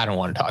 I don't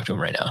want to talk to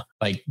him right now.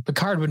 Like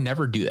Picard would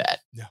never do that.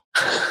 No.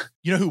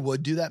 You know who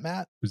would do that,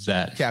 Matt? Who's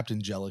that?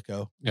 Captain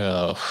Jellicoe.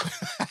 Oh.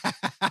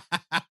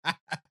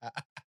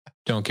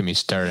 Don't get me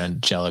started on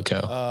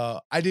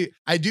Jellicoe. I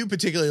do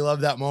particularly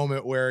love that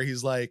moment where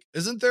he's like,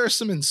 isn't there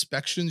some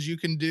inspections you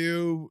can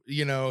do,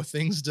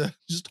 things to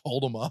just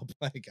hold them up?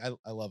 Like,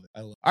 I love it.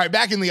 All right,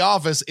 back in the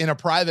office in a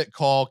private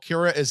call,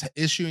 Kira is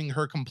issuing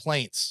her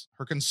complaints,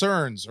 her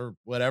concerns, or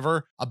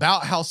whatever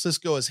about how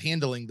Sisko is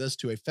handling this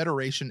to a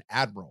Federation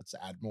admiral. It's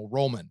Admiral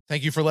Rollman.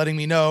 Thank you for letting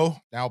me know.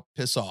 Now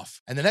piss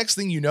off. And the next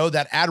thing you know,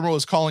 that admiral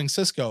is calling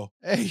Sisko.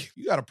 Hey,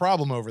 you got a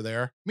problem over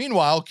there.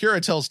 Meanwhile,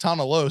 Kira tells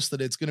Tana Los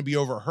that it's going to be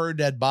over her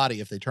dead body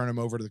if they turn him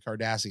over to the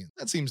Cardassians.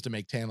 That seems to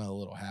make Tana a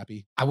little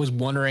happy. I was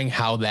wondering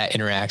how that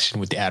interaction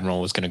with the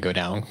admiral was going to go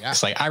down. Yeah.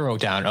 It's like, I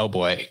wrote down, oh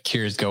boy,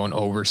 Kira's going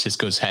over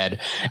Sisko's head.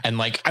 And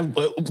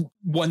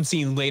one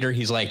scene later,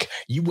 he's like,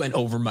 you went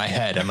over my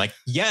head. I'm like,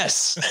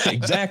 yes,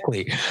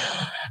 exactly.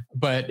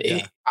 But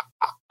yeah.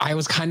 I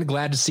was kind of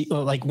glad to see,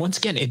 once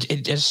again,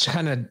 it just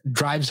kind of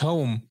drives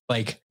home,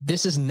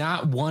 this is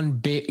not one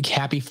big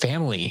happy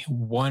family.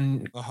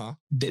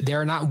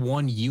 They're not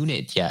one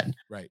unit yet.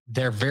 Right.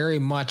 They're very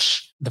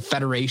much the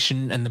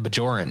Federation and the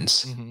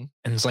Bajorans. Mm-hmm.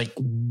 And it's like,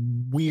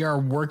 we are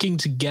working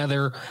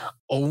together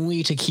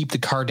only to keep the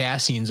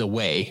Cardassians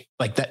away.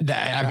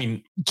 I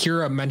mean,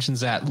 Kira mentions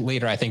that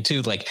later, I think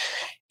too,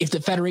 if the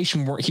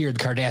Federation weren't here, the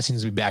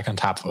Cardassians would be back on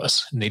top of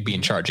us and they'd be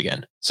in charge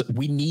again. So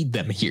we need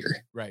them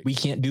here. Right. We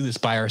can't do this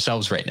by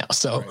ourselves right now.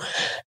 So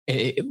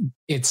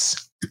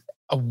it's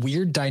a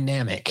weird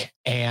dynamic,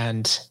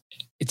 and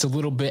it's a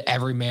little bit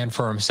every man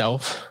for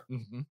himself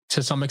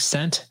to some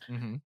extent,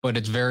 but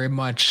it's very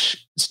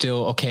much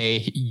still,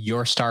 okay,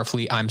 you're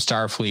Starfleet, I'm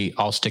Starfleet,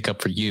 I'll stick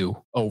up for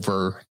you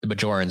over the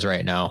Bajorans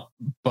right now.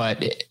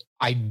 But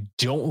I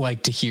don't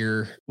like to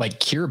hear,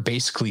 Kira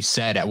basically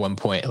said at one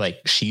point,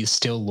 she's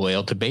still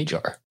loyal to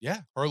Bajor.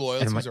 Yeah, her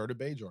loyalties are to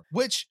Bajor,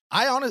 which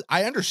I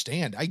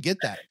understand. I get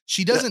that.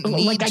 She doesn't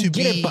need to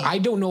be. It, but I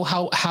don't know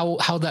how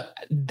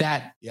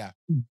that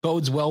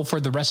bodes well for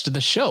the rest of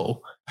the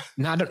show.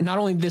 Not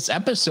only this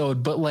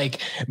episode, but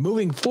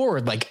moving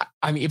forward.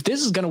 If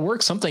this is going to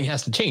work, something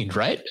has to change,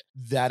 right?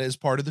 That is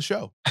part of the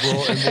show.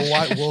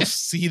 We'll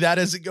see that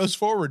as it goes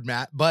forward,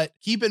 Matt. But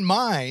keep in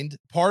mind,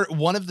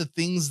 one of the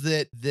things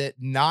that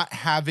not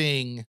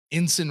having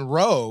Ensign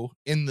Rowe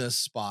in this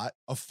spot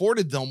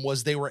afforded them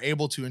was they were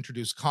able to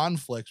introduce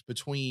conflict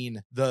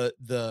between the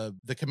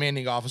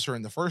commanding officer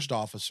and the first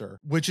officer,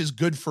 which is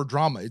good for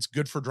drama. It's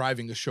good for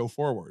driving a show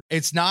forward.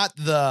 It's not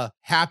the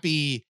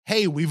happy,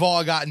 hey, we've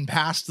all gotten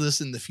past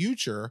this in the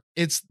future.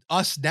 It's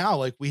us now,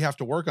 like we have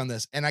to work on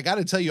this. And I got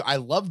to tell you, I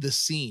love this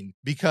scene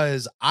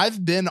because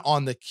I've been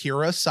on the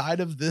Kira side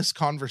of this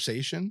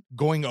conversation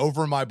going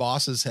over my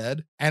boss's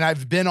head. And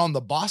I've been on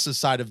the boss's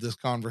side of this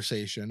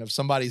conversation of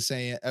somebody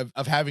saying,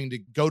 of having to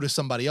go to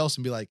somebody else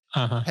and be like,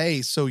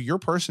 hey, so your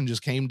person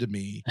just came to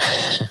me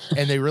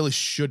and they really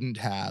shouldn't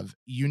have.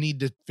 You need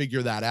to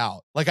figure that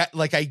out.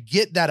 Like I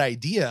get that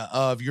idea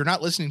of you're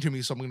not listening to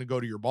me, so I'm going to go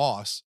to your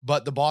boss,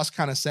 but the boss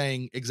kind of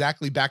saying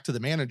exactly back to the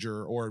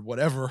manager or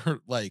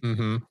whatever, like,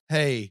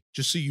 hey,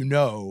 just so you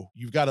know,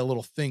 you've got a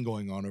little thing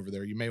going on over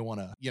there. You may want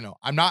to, you know,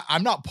 I'm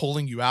not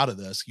pulling you out of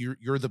this.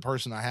 You're the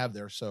person I have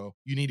there. So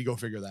you need to go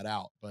figure that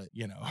out. But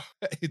you know,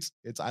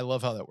 I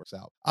love how that works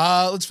out.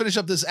 Let's finish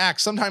up this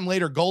act. Sometime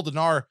later, Gul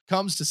Dunar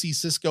comes to see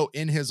Sisko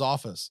in his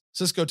office.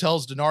 Sisko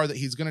tells Dunar that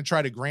he's going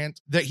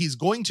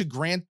to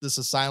grant this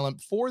asylum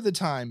for the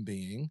time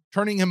being.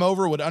 Turning him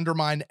over would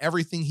undermine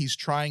everything he's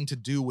trying to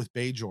do with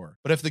Bajor.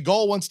 But if the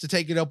Gul wants to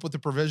take it up with the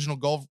provisional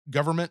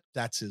government,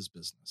 that's his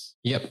business.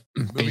 Yep.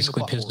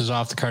 Basically pisses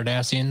off the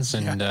Cardassians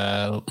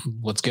and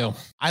let's go.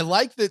 I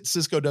like that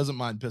Sisko doesn't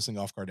mind pissing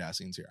off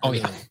Cardassians here. Oh,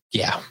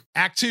 yeah.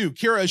 Act 2,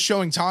 Kira is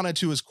showing Tana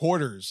to his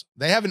quarters.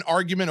 They have an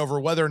argument over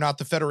whether or not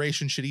the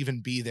Federation should even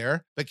be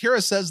there. But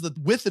Kira says that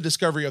with the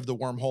discovery of the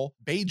wormhole,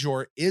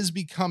 Bajor is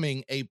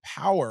becoming a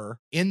power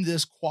in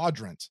this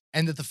quadrant,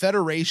 and that the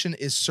Federation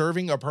is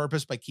serving a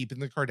purpose by keeping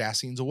the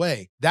Cardassians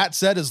away. That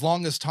said, as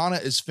long as Tana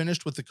is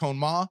finished with the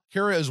Khon-Ma,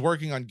 Kira is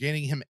working on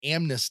gaining him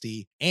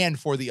amnesty and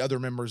for the other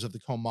members of the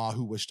Khon-Ma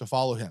who wish to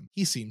follow him.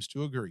 He seems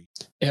to agree.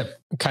 Yep,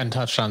 kind of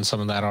touched on some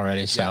of that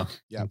already. So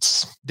yeah.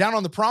 Down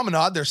on the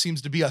promenade, there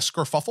seems to be a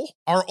skerfuffle.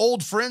 Our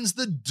old friends,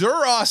 the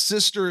Duras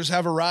sisters,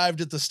 have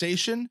arrived at the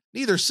station.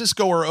 Neither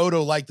Sisko or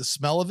Odo like the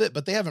smell of it,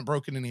 but they haven't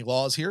broken any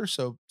laws here,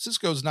 so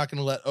Sisko's not going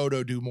to let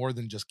Odo do more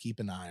than just keep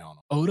an eye on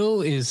him.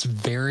 Odo is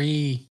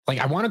very, like,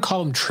 I want to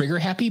call him trigger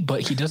happy,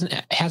 but he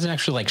hasn't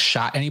actually like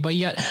shot anybody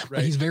yet. Right.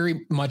 But he's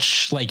very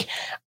much like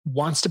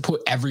wants to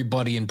put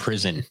everybody in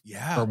prison.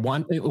 Yeah. Or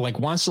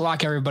wants to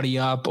lock everybody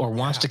up, or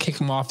wants to kick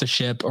them off the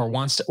ship, or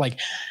wants to like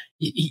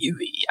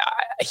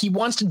he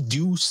wants to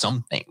do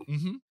something.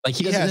 Like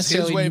he doesn't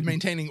necessarily his way of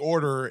maintaining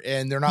order,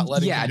 and they're not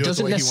letting him do it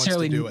the way he wants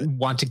to do it.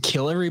 Want to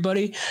kill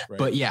everybody, right.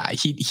 But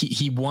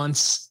he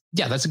wants.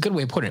 Yeah, that's a good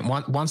way of putting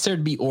it. Wants there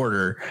to be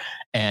order,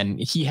 and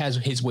he has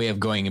his way of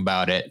going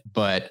about it,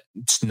 but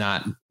it's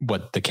not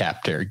what the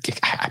captain.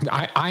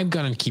 I'm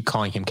going to keep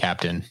calling him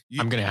captain.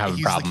 I'm going to have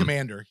a problem. He's the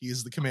commander.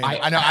 He's the commander.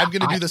 I know. I'm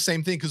going to do the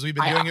same thing because we've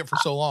been doing it for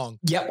so long.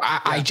 Yep.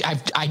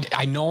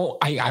 I know.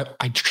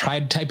 I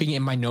tried typing it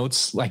in my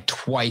notes like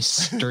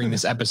twice during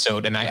this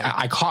episode, and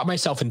I caught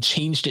myself and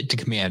changed it to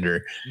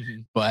commander,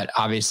 but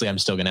obviously I'm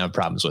still going to have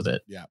problems with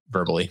it. Yeah,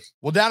 verbally.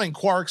 Well, down in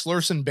Quarks,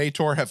 Lursa and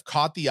Bajor have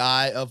caught the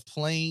eye of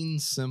plain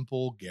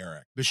simple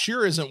Garak.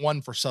 Bashir isn't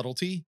one for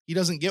subtlety. He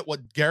doesn't get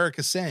what Garak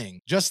is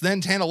saying. Just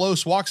then,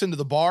 Tanalos walks into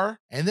the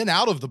bar and then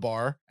out of the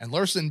bar, and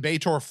Lursa and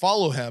Bajor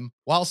follow him,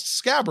 whilst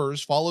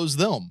Scabbers follows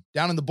them.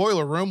 Down in the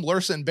boiler room,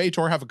 Lursa and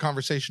Bajor have a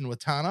conversation with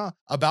Tana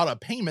about a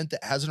payment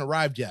that hasn't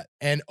arrived yet.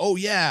 And oh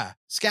yeah,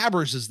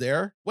 Scabbers is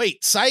there.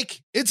 Wait,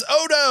 psych, it's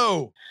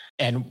Odo!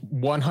 And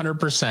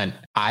 100%,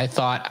 I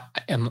thought,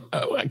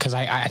 because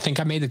I think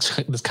I made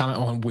this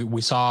comment when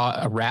we saw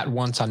a rat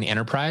once on the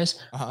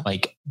Enterprise.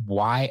 Like,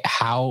 why?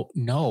 How?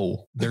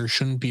 No, there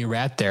shouldn't be a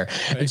rat there.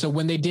 Right. And so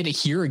when they did it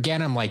here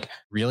again, I'm like,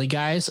 really,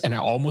 guys? And I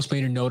almost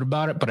made a note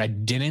about it, but I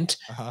didn't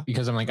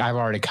because I'm like, I've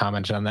already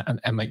commented on that.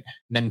 I'm like,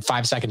 then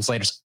 5 seconds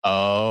later,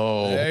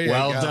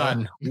 well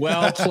done,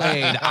 well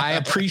played. I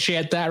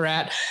appreciate that,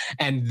 rat.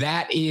 And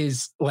that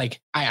is like,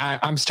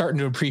 I'm starting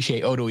to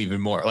appreciate Odo even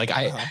more. Like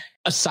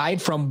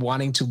aside from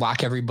wanting to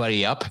lock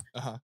everybody up,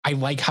 I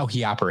like how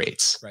he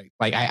operates. Right.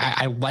 Like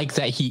I like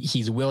that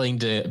he's willing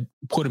to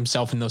put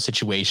himself in those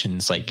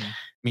situations. Like, I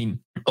mean,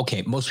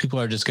 okay, most people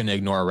are just going to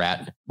ignore a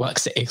rat. Well,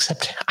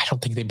 except I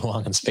don't think they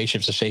belong on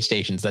spaceships or space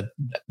stations.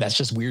 That's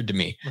just weird to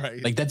me.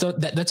 Right. Like that's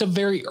a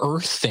very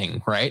Earth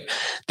thing, right?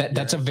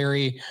 That's a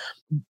very,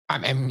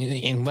 I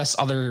mean, unless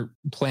other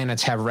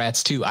planets have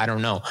rats too, I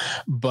don't know,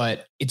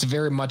 but it's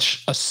very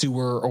much a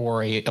sewer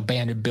or a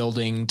abandoned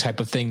building type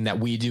of thing that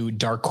we do,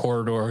 dark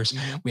corridors.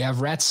 We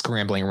have rats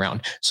scrambling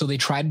around. So they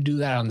try to do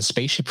that on the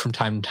spaceship from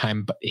time to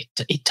time, but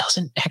it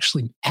doesn't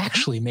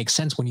actually make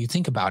sense when you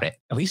think about it,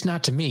 at least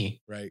not to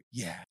me. Right.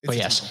 Yeah. But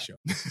yes.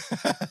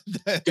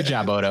 Good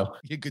job, Odo.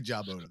 Yeah, good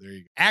job, Odo. There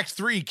you go. Act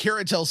 3,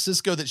 Kira tells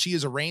Sisko that she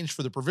has arranged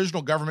for the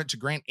provisional government to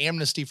grant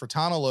amnesty for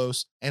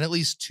Tanalos and at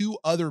least 2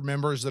 other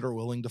members that are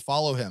willing to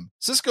follow him.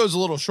 Sisko's a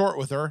little short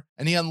with her,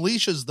 and he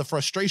unleashes the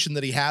frustration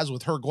that he has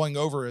with her going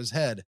over his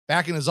head.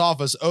 Back in his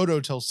office, Odo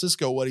tells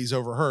Sisko what he's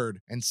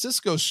overheard, and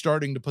Sisko's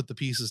starting to put the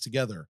pieces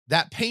together.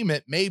 That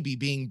payment may be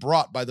being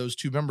brought by those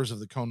two members of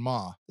the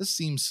Khon-Ma. This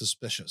seems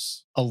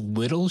suspicious. A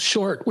little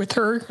short with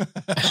her.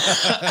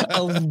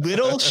 A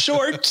little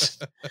short.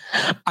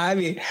 I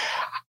mean,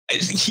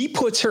 he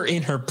puts her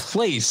in her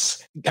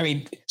place. I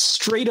mean,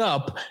 straight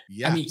up.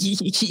 Yeah. I mean,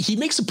 he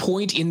makes a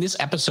point in this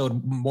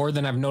episode more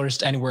than I've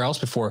noticed anywhere else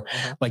before.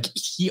 Like,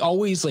 he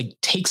always like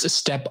takes a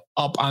step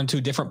up onto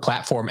a different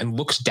platform and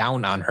looks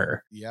down on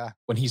her. Yeah.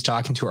 When he's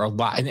talking to her a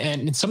lot,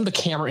 and some of the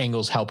camera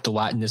angles helped a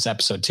lot in this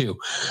episode too.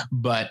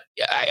 But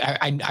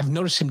I've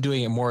noticed him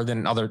doing it more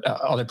than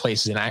other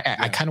places, and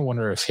I kind of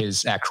wonder if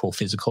his actual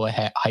physical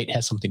height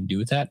has something to do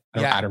with that.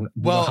 I don't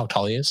know how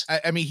tall he is.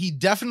 I mean,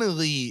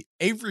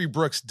 Avery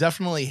Brooks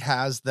definitely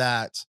has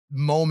that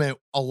moment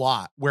a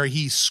lot where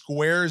he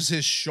squares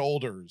his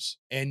shoulders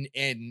and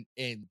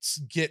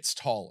gets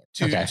taller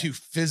to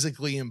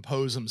physically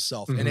impose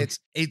himself. And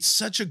it's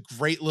such a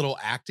great little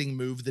acting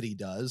move that he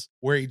does,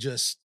 where he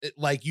just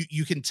like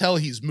you can tell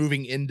he's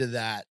moving into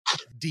that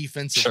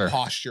defensive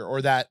posture,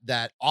 or that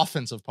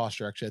offensive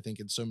posture, actually, I think,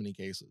 in so many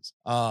cases.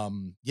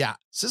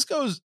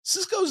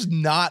 Sisko's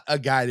not a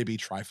guy to be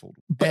trifled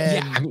with.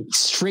 But I mean,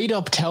 straight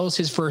up tells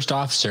his first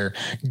officer,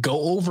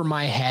 go over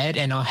my head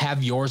and I'll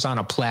have yours on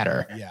a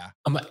platter. Yeah.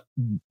 I'm like,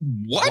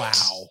 what?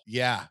 Wow.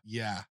 Yeah.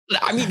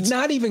 I mean,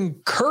 not even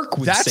Kirk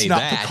would say that.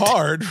 That's not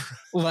Picard.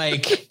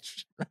 Like,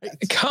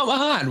 right. Come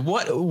on.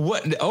 What?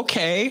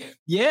 Okay.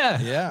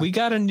 Yeah. We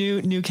got a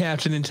new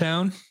captain in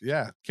town.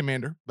 Yeah.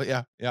 Commander. But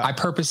yeah. I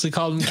purposely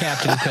called him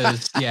captain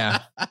because,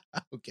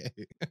 Okay.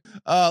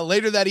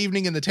 Later that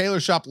evening in the tailor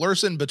shop,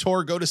 Lursa and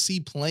B'Etor go to see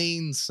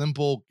plain,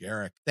 simple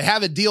Garak. They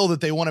have a deal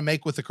that they want to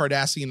make with the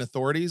Cardassian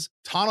authorities.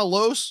 Tana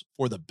Los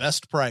for the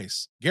best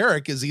price.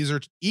 Garak is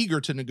eager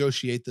to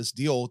negotiate this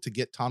deal to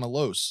get Tana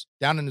Los.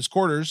 Down in his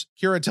quarters,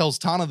 Kira tells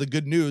Tana the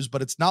good news,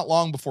 but it's not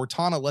long before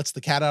Tana lets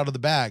the cat out of the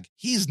bag.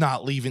 He's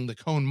not leaving the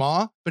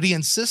Khon-Ma, but he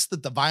insists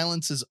that the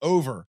violence is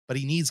over, but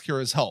he needs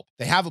Kira's help.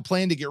 They have a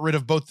plan to get rid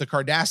of both the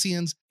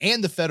Cardassians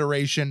and the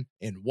Federation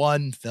in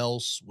one fell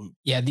swoop.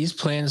 Yeah, these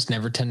plans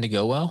never tend to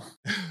go well.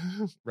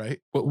 Right.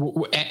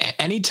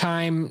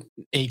 Anytime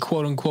a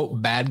quote unquote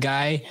bad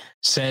guy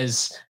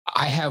says,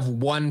 I have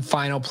one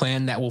final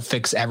plan that will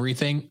fix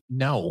everything.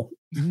 No.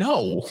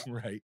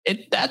 Right.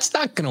 That's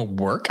not going to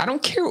work. I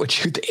don't care what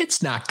you think.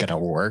 It's not going to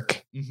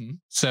work. Mm-hmm.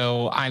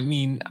 So, I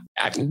mean,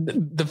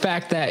 the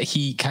fact that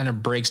he kind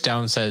of breaks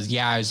down and says,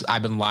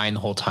 I've been lying the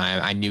whole time.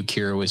 I knew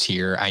Kira was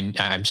here.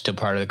 I'm still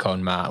part of the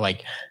Khon-Ma.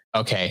 Like,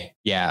 okay,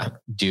 yeah,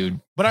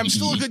 dude. But I'm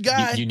still a good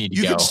guy. You need to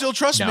go. You can still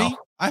trust me.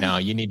 No,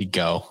 you need to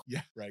go. Yeah,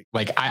 right.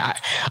 Like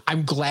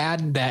I'm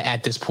glad that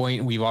at this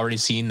point we've already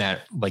seen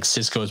that like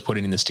Sisko is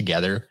putting this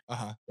together.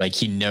 Like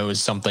he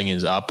knows something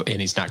is up and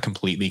he's not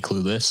completely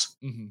clueless.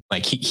 Mm-hmm.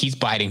 Like he's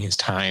biding his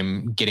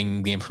time,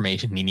 getting the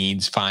information he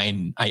needs.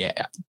 Fine,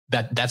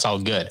 that's all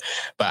good.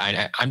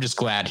 But I'm just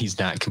glad he's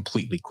not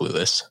completely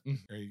clueless.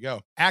 There you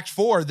go. Act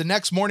 4. The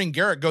next morning,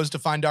 Garak goes to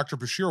find Dr.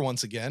 Bashir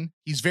once again.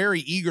 He's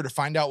very eager to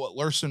find out what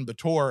Lursa and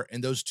B'Etor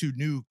and those two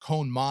new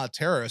Khon-Ma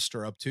terrorists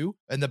are up to.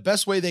 And the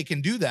best way they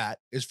can do that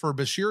is for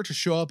Bashir to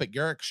show up at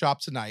Garak's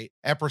shop tonight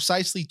at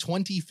precisely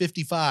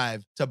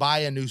 20:55 to buy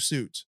a new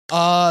suit.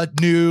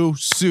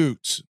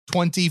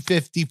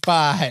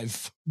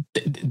 20:55.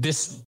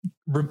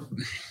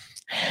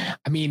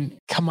 I mean,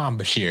 come on,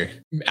 Bashir.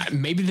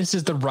 Maybe this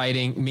is the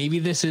writing. Maybe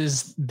this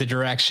is the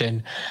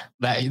direction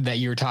that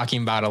you were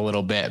talking about a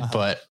little bit.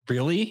 But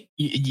really,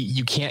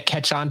 you can't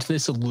catch on to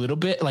this a little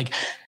bit? Like,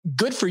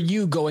 good for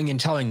you going and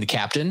telling the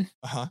captain,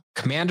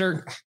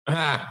 Commander,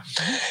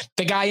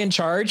 the guy in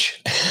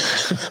charge.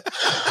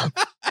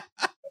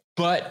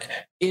 But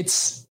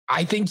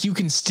I think you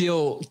can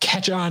still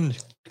catch on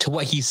to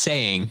what he's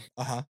saying,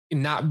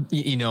 not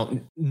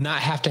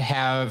have to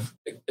have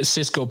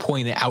Sisko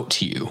point it out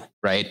to you,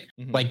 right?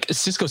 Mm-hmm. Like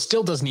Sisko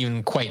still doesn't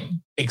even quite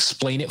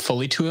explain it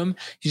fully to him.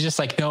 He's just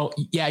like, no,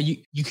 yeah,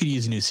 you could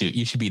use a new suit.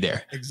 You should be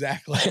there.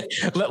 Exactly.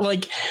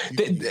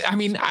 I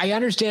mean, I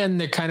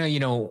understand they're kind of,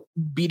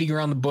 beating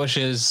around the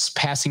bushes,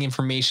 passing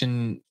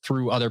information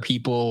through other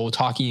people,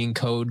 talking in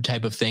code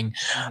type of thing.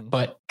 Mm-hmm.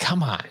 But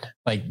come on,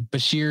 like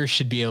Bashir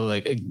should be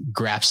able to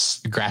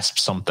grasp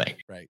something.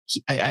 Right.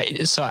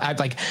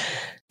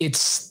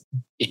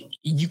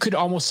 You could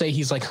almost say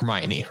he's like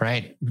Hermione,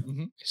 right?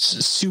 Mm-hmm.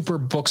 Super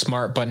book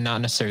smart, but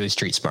not necessarily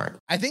street smart.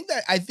 I think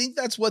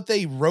that's what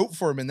they wrote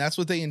for him, and that's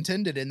what they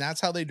intended, and that's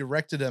how they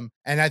directed him.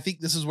 And I think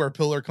this is where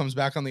Piller comes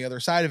back on the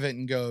other side of it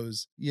and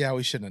goes, "Yeah,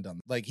 we shouldn't have done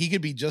that." Like he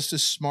could be just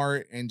as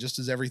smart and just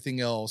as everything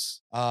else,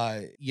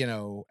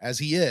 as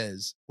he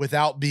is,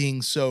 without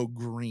being so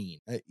green.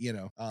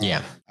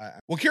 Yeah.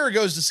 Well, Kira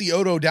goes to see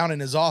Odo down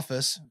in his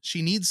office.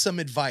 She needs some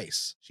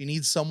advice. She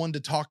needs someone to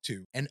talk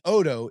to, and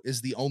Odo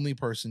is the only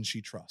person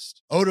she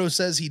trusts. Odo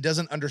says he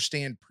doesn't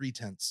understand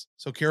pretense,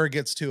 so Kira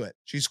gets to it.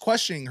 She's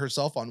questioning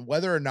herself on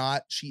whether or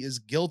not she is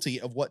guilty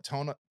of what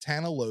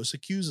Tana Los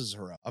accuses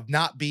her of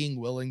not being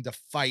willing to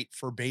fight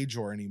for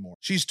Bajor anymore.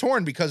 She's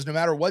torn because no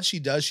matter what she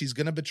does, she's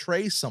going to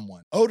betray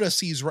someone. Odo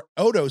sees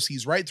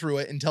right through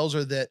it and tells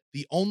her that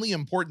the only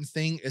important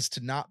thing is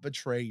to not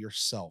betray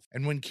yourself.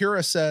 And when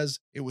Kira says,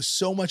 "It was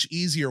so much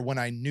easier when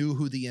I knew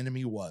who the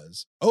enemy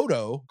was,"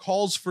 Odo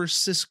calls for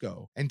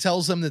Sisko and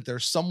tells them that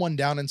there's someone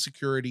down in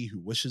security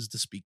who wishes to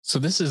speak. So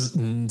this is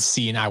a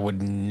scene I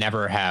would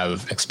never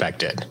have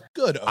expected.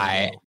 Good,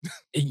 Odo.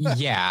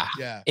 Yeah.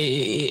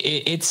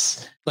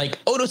 It's like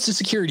Odo's the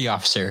security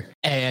officer,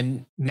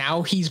 and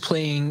now he's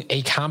playing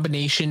a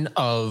combination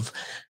of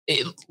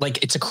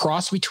it's a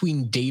cross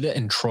between Data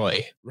and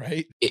Troy,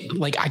 right?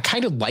 I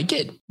kind of like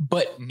it,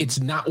 but it's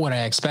not what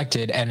I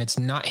expected, and it's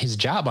not his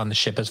job on the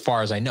ship as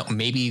far as I know.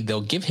 Maybe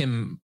they'll give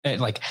him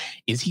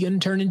is he going to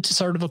turn into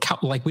sort of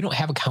we don't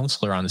have a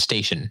counselor on the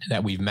station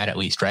that we've met, at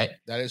least, right?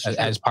 That is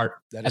as part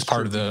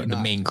of the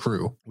main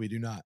crew. We do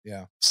not.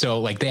 Yeah.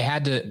 So they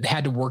had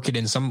to work it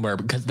in somewhere,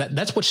 because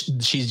that's what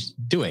she's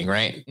doing,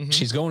 right? Mm-hmm.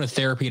 She's going to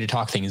therapy to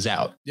talk things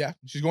out. Yeah.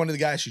 She's going to the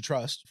guy she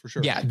trusts, for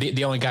sure. Yeah.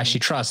 The only guy she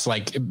trusts,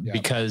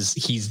 because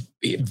he's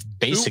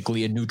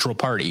basically a neutral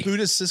party. Who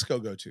does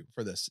Sisko go to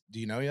for this? Do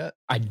you know yet?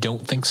 I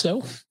don't think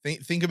so.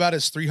 Think about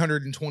his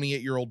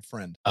 328-year-old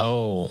friend.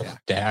 Oh, yeah.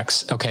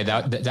 Dax. Okay.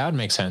 That would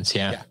make sense.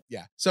 Yeah.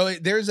 Yeah. So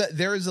there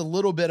is a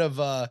little bit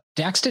of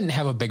Dax didn't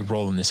have a big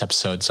role in this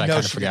episode, so I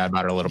kind of forgot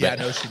about her a little bit.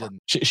 Yeah, no, she didn't.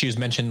 She was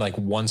mentioned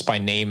once by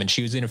name, and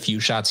she was in a few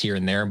shots here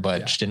and there,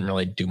 but she didn't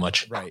really do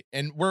much. Right.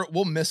 And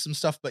we'll miss some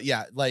stuff, but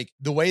yeah,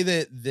 the way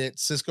that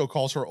Sisko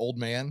calls her old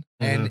man,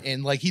 and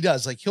he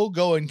does, he'll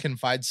go and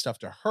confide stuff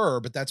to her,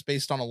 but that's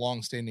based on a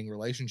long-standing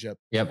relationship.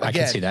 Yep. Again, I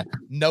can see that.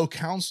 No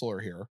counselor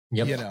here.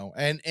 Yep.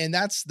 And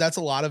that's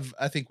a lot of,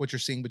 I think, what you're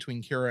seeing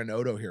between Kira and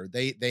Odo here.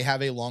 They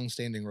have a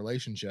long-standing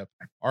relationship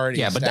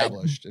already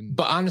established.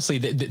 But honestly,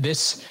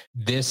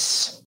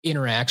 this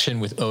interaction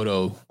with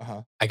Odo,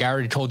 I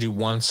already told you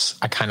once,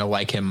 I kind of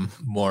like him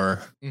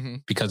more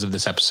because of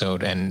this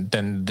episode, and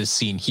then this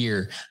scene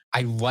here.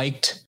 I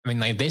liked,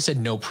 they said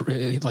no,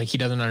 he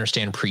doesn't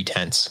understand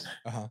pretense,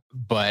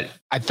 but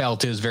I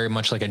felt it was very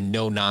much like a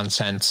no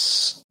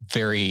nonsense,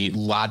 very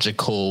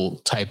logical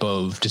type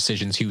of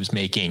decisions he was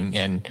making.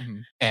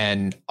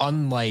 And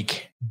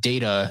unlike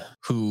Data,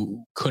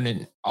 who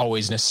couldn't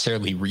always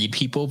necessarily read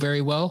people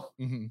very well,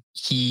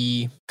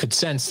 he could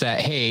sense that,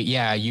 hey,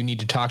 yeah, you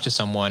need to talk to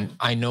someone.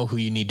 I know who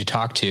you need to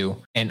talk to,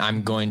 and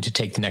I'm going to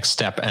take the next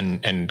step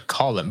and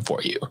call them for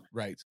you.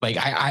 Right.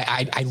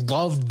 I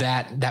love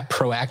that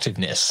proactiveness,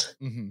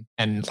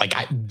 and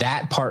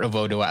that part of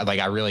Odo,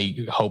 I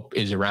really hope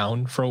is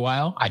around for a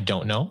while. I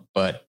don't know,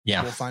 but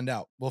yeah, we'll find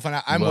out.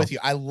 I'm with you.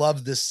 I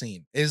love this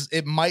scene.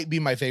 It might be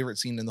my favorite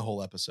scene in the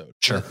whole episode.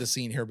 Sure. The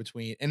scene here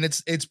between, and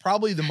it's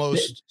probably the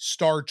most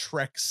Star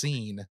Trek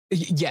scene.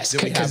 Yes,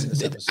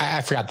 because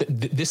I forgot that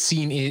this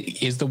scene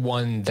is the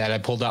one that I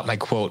pulled out my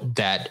quote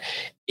that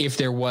if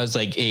there was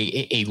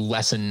a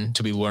lesson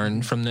to be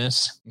learned from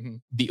this,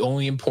 the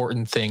only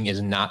important thing is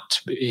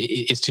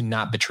to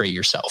not betray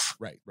yourself.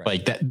 Right.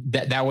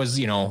 That was,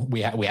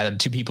 we had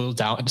two people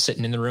down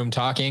sitting in the room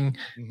talking,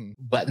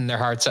 letting their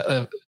hearts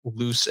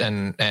loose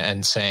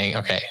and saying,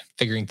 okay,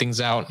 figuring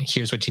things out.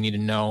 Here's what you need to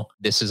know.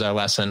 This is our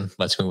lesson.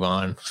 Let's move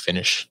on.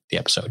 Finish the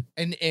episode.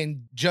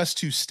 And just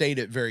to state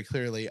it very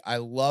clearly, I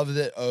love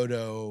that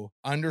Odo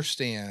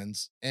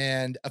understands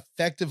and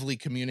effectively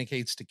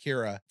communicates to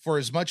Kira, for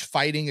as much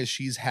fighting as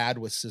she's had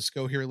with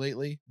Sisko here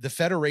lately, the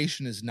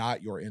Federation is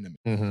not your enemy.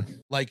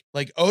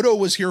 Like Odo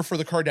was here for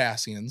the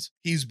Cardassians.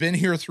 He's been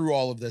here through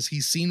all of this.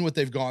 He's seen what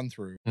they've gone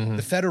through.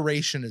 The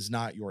Federation is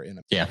not your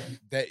enemy. Yeah.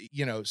 That,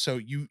 so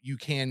you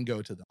can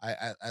go to them.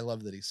 I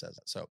love that he says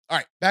that. So, all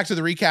right, back to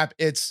the recap.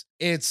 It's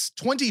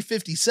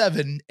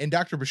 20:57 and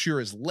Dr.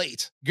 Bashir is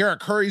late.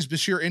 Garak hurries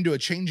Bashir into a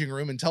changing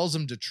room and tells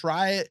him to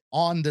try it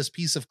on this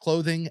piece of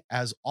clothing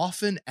as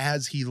often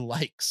as he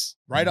likes.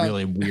 Right on.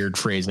 Really weird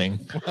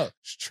phrasing. Well,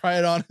 try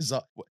it on his.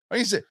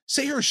 I say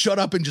here, shut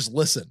up and just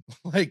listen.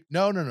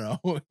 No.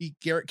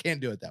 Garak can't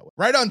do it that way.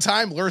 Right on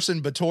time, Lursa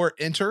and Bator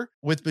enter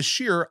with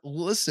Bashir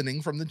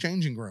listening from the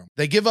changing room.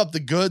 They give up the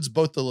goods,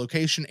 both the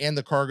location and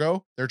the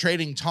cargo. They're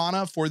trading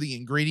Tana for the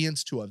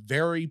ingredients to a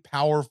very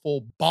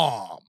powerful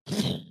bomb.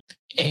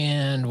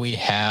 And we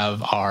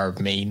have our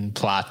main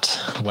plot,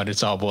 what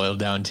it's all boiled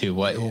down to,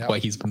 what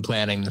he's been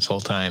planning this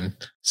whole time.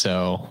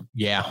 So,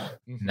 yeah,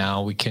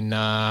 now we can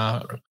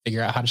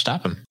figure out how to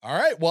stop him. All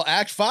right. Well,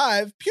 Act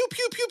 5, pew,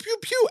 pew, pew, pew,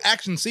 pew,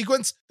 action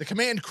sequence. The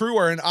command crew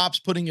are in ops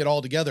putting it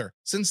all together.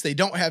 Since they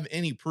don't have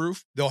any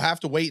proof, they'll have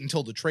to wait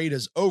until the trade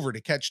is over to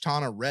catch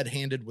Tana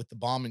red-handed with the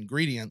bomb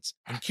ingredients.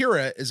 And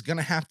Kira is going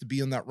to have to be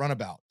in that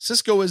runabout.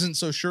 Sisko isn't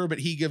so sure, but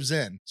he gives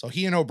in. So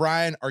he and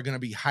O'Brien are going to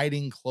be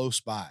hiding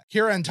close by.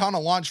 Kira and Tana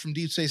launch from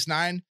Deep Space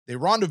Nine. They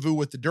rendezvous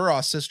with the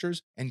Duras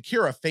sisters, and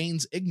Kira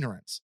feigns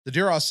ignorance. The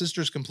Duras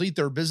sisters complete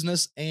their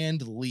business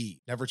and leave,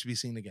 never to be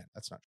seen again.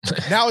 That's not true.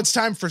 Now it's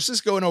time for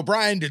Cisco and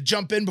O'Brien to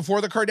jump in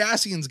before the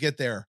Cardassians get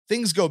there.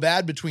 Things go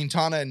bad between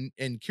Tana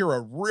and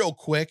Kira real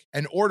quick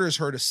and orders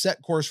her to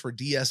set course for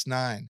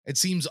DS9. It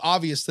seems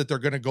obvious that they're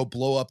going to go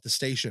blow up the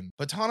station,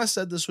 but Tana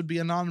said this would be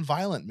a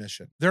non-violent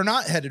mission. They're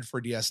not headed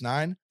for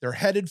DS9. They're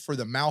headed for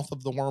the mouth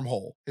of the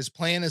wormhole. His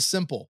plan is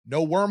simple.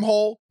 No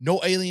wormhole, no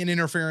alien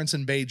interference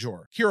in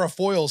Bajor. Kira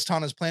foils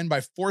Tana's plan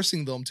by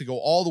forcing them to go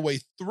all the way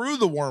through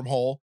the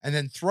wormhole and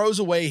then throws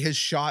away his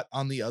shot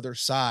on the other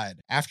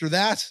side. After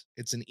that,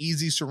 it's an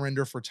easy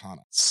surrender for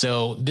Tana.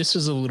 So this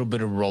was a little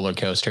bit of a roller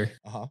coaster.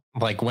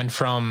 Like went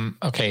from,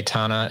 okay,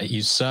 Tana,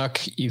 you suck.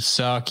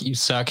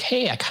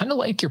 Hey, I kind of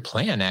like your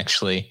plan,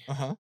 actually.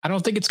 I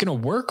don't think it's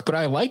going to work, but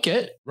I like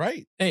it.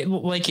 Right.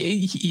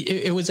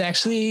 It was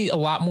actually a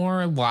lot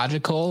more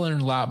logical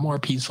and a lot more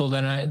peaceful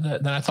than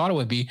I thought it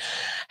would be.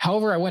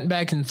 However, I went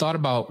back and thought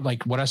about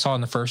like what I saw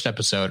in the first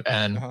episode,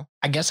 and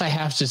I guess I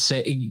have to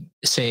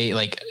say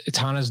like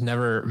Tana's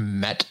never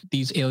met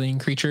these alien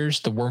creatures,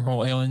 the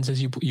wormhole aliens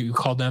as you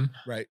call them.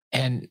 Right.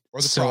 And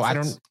or the so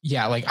prophets.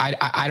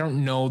 I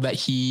don't know that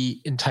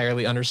he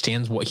entirely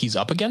understands what he's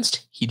up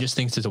against. He just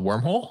thinks it's a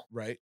wormhole.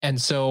 Right. And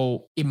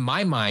so in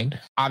my mind,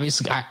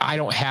 obviously I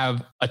don't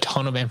have a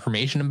ton of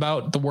information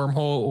about the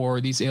wormhole or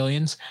these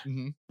aliens,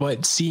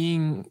 but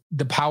seeing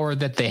the power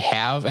that they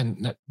have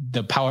and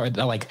the power,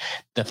 like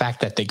the fact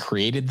that they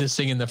created this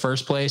thing in the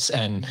first place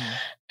and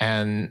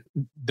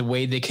the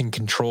way they can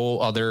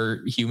control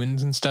other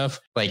humans and stuff,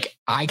 like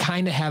I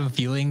kind of have a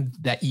feeling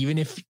that even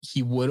if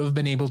he would have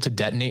been able to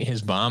detonate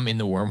his bomb in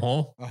the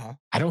wormhole,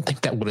 I don't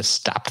think that would have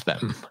stopped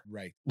them.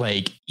 Right.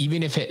 Like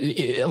even if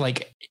it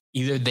like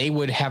either they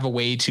would have a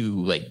way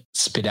to like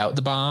spit out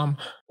the bomb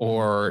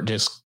or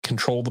just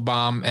control the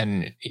bomb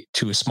and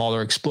to a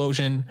smaller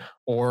explosion,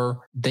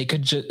 or they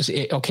could just,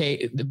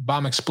 okay, the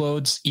bomb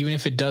explodes. Even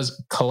if it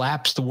does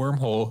collapse the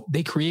wormhole,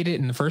 they create it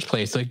in the first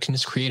place. They can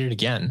just create it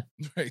again.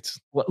 Right.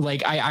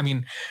 Like, I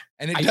mean,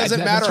 and it doesn't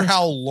matter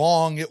how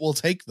long it will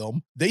take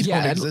them. They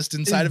don't exist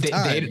inside of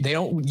time. They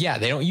don't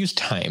use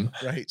time.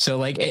 Right. So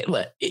like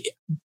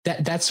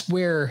that's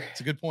where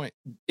it's a good point.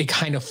 It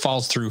kind of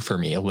falls through for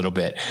me a little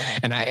bit.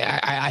 And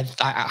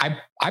I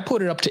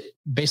put it up to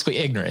basically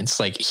ignorance.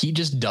 Like he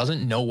just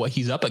doesn't know what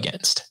he's up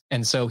against.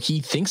 And so he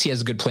thinks he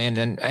has a good plan.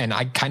 And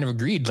I kind of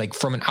agreed, like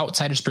from an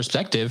outsider's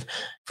perspective,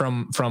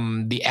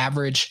 from the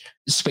average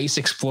space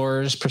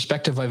explorer's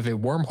perspective of a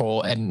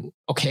wormhole. And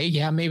okay,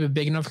 yeah, maybe a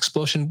big enough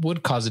explosion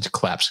would cause it to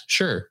collapse.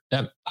 Sure.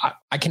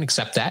 I can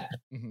accept that.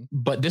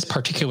 But this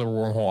particular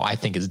wormhole, I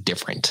think, is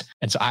different.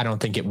 And so I don't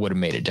think it would have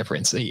made a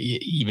difference,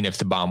 even if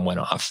the bomb went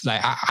off.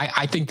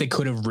 I think they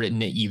could have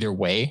written it either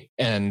way,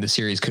 and the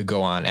series could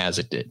go on as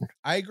it did.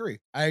 I agree.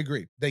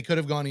 They could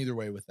have gone either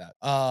way with that.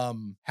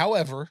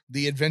 However,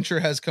 the adventure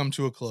has come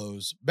to a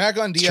close. Back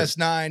on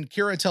DS9,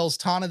 Kira tells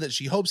Tana that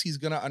she hopes he's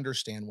going to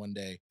understand one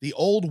day. The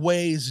old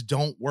ways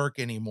don't work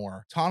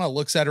anymore. Tana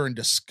looks at her in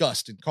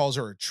disgust and calls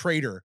her a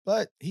traitor,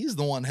 but he's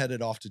the one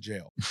headed off to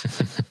jail.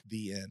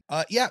 The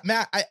end. Yeah,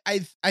 Matt,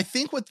 I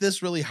think what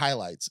this really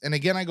highlights, and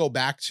again, I go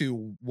back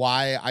to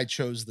why I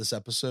chose this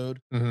episode.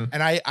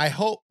 And I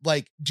hope,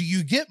 like, do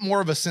you get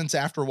more of a sense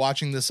after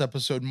watching this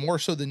episode, more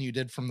so than you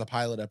did from the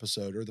pilot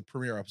episode or the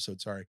premiere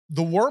episode? Sorry.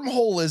 The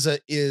wormhole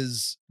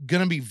is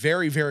going to be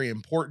very, very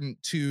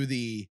important to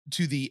the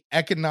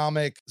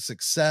economic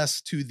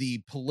success, to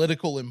the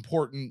political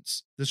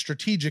importance, the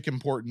strategic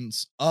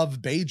importance of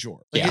Bajor.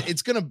 Like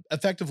it's going to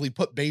effectively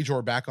put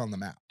Bajor back on the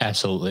map.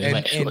 Absolutely.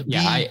 And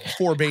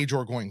for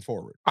Bajor going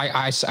forward.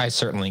 I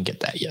certainly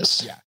get that.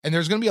 Yes. Yeah. And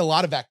there's going to be a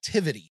lot of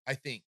activity, I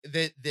think,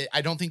 that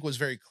I don't think was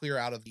very clear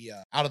out of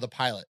the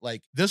pilot.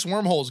 Like this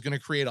wormhole is going to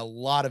create a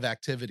lot of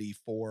activity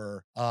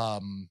for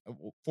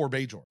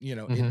Bajor,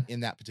 in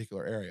that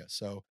particular area.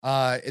 So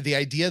the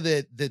idea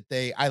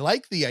I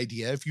like the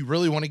idea, if you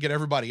really want to get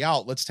everybody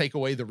out, let's take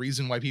away the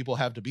reason why people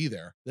have to be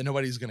there, then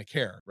nobody's going to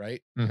care.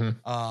 Right.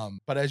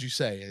 But as you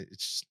say,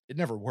 it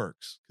never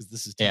works because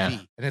this is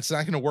TV and it's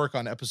not going to work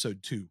on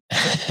episode 2.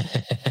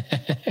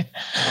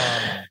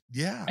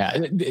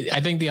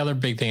 I think the other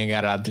big thing I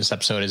got out of this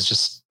episode is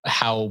just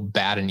how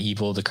bad and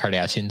evil the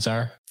Cardassians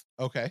are.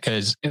 Okay.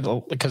 Because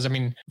I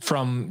mean,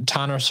 from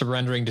Tana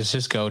surrendering to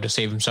Cisco to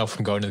save himself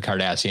from going to the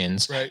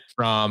Cardassians, right,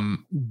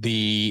 from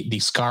the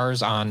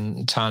scars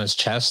on Tana's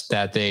chest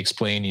that they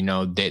explain,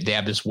 they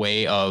have this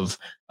way of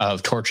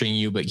torturing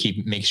you, but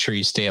make sure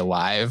you stay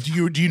alive.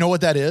 Do you know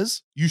what that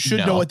is? You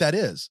should know what that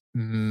is.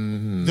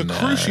 The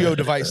Crucio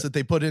device that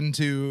they put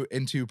into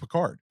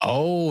Picard.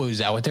 Oh, is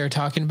that what they're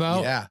talking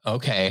about? Yeah.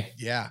 Okay.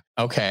 Yeah.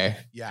 Okay.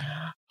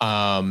 Yeah.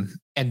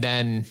 And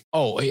then,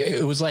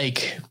 it was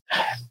like,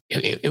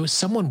 it was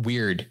someone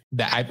weird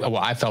that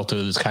I felt it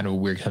was kind of a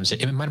weird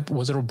conversation.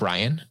 Was it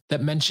O'Brien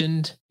that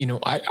mentioned,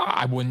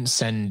 I wouldn't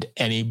send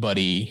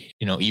anybody,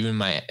 even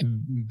my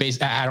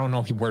base. I don't know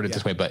if he worded it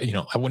this way, but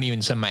I wouldn't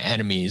even send my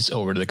enemies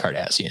over to the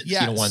Cardassians.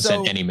 Yeah, you don't want to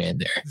send any man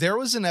there. There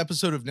was an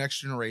episode of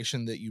Next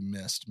Generation that you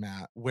missed,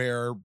 Matt,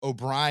 where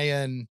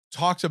O'Brien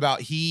talked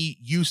about he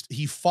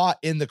fought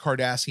in the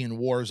Cardassian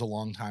Wars a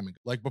long time ago,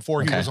 like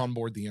before he was on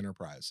board the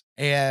Enterprise.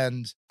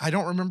 And I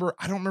don't remember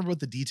what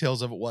the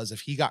details of it was,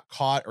 if he got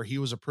caught or he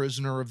was a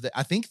prisoner of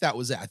I think that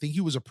was it. I think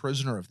he was a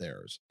prisoner of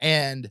theirs.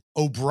 And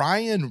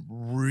O'Brien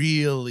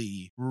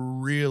really,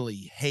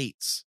 really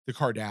hates the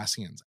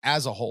Cardassians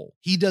as a whole.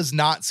 He does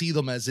not see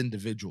them as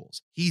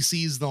individuals. He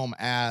sees them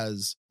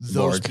as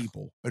those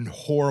people and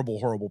horrible,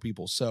 horrible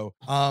people. So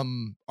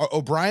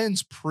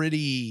O'Brien's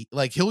pretty,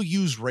 like, he'll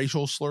use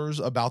racial slurs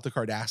about the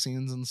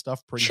Cardassians and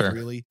stuff pretty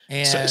freely.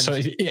 And so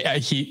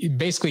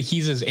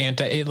he's as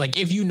anti, like,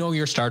 if you know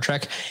your Star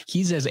Trek,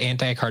 he's as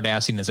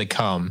anti-Cardassian as they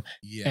come.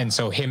 Yeah. And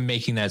so him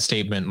making that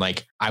statement,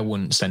 like, I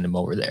wouldn't send him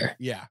over there.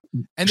 Yeah.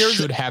 And there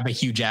should have a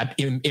huge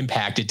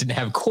impact. It didn't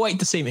have quite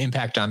the same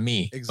impact on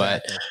me.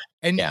 Exactly.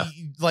 And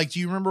like, do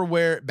you remember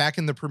where back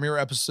in the premiere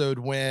episode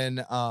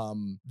when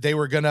they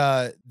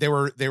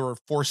were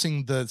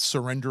forcing the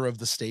surrender of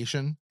the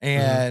station,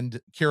 and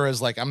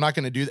Kira's like, I'm not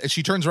going to do that.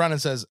 She turns around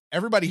and says,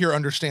 everybody here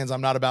understands I'm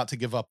not about to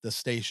give up this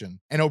station.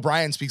 And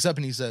O'Brien speaks up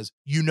and he says,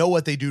 you know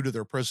what they do to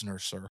their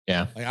prisoners, sir.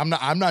 Yeah. Like,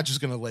 I'm not just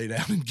going to lay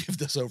down and give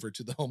this over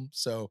to them.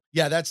 So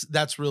yeah,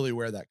 that's really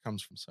where that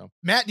comes from. So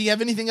Matt, do you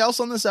have anything else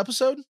on this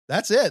episode?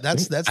 That's it.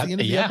 That's the end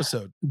of the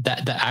episode.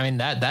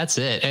 That's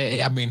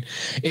it. I mean,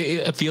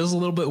 it feels a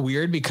little bit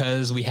weird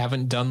because we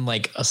haven't done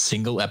like a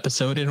single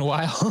episode in a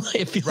while.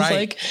 It feels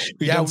like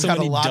we've done so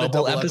many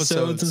double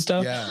episodes and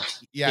stuff.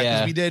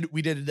 Yeah.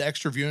 We did the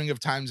extra viewing of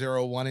Time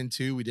Zero 1 and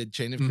 2. We did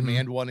Chain of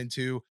Command 1 and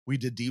 2. We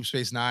did Deep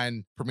Space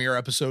Nine premiere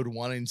episode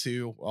 1 and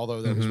 2.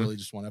 Although that was really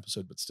just one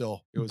episode, but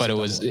still, it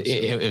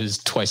was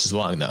twice as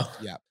long though.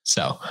 Yeah.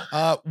 So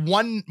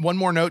one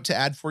more note to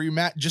add for you,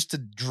 Matt, just to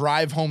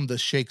drive home the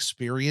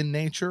Shakespearean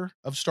nature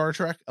of Star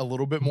Trek a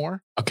little bit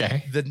more.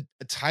 Okay. The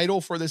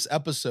title for this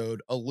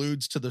episode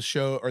alludes to the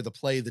show or the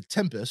play The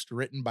Tempest,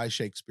 written by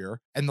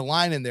Shakespeare, and the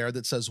line in there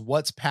that says,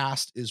 what's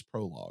past is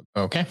prologue.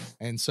 Okay.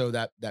 And so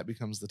that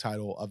becomes the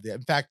title of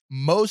in fact,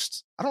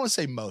 I don't want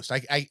to say most,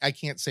 I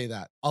can't say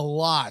that. A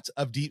lot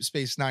of Deep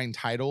Space Nine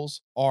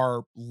titles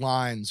are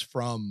lines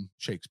from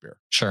Shakespeare.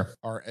 Sure.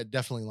 Are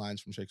definitely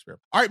lines from Shakespeare.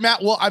 All right,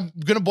 Matt, well, I'm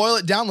going to boil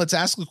it down. Let's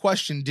ask the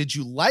question. Did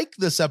you like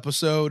this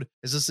episode?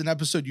 Is this an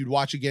episode you'd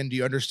watch again? Do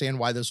you understand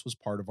why this was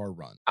part of our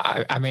run?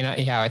 I mean,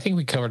 I think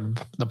we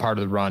covered the part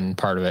of the run,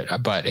 part of it,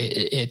 but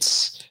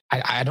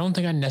I don't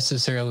think I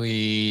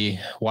necessarily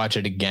watch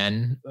it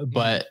again,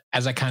 but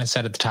as I kind of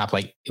said at the top,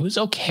 like, it was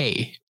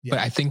okay. Yeah. But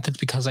I think that's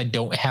because I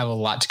don't have a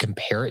lot to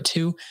compare it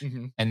to.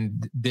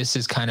 And this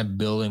is kind of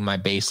building my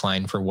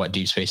baseline for what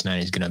Deep Space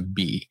Nine is going to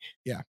be.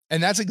 Yeah.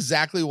 And that's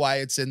exactly why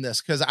it's in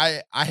this. Because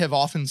I have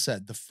often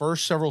said the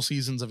first several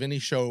seasons of any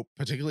show,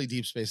 particularly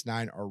Deep Space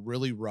Nine, are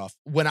really rough.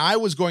 When I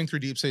was going through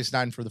Deep Space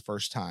Nine for the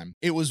first time,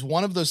 it was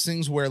one of those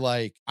things where,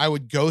 like, I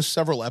would go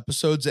several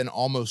episodes and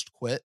almost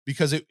quit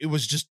because it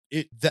was just,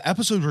 the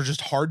episodes were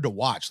just hard to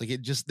watch. Like,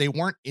 they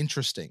weren't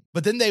interesting.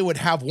 But then they would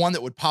have one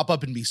that would pop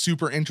up and be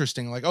super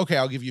interesting. Like, okay,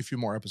 I'll give you a few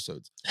more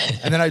episodes.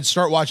 And then I'd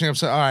start watching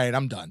episode. All right,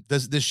 I'm done.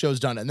 This show's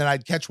done. And then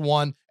I'd catch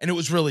one and it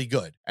was really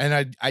good.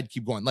 And I'd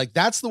keep going. Like,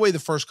 that's the way the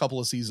first couple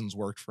of seasons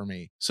worked for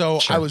me. So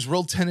I was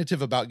real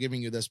tentative about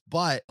giving you this.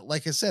 But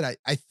like I said,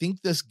 I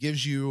think this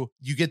gives you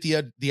get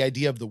the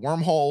idea of the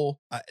wormhole.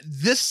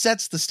 This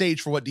sets the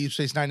stage for what Deep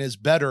Space Nine is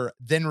better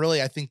than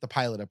really I think the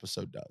pilot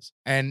episode does.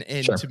 And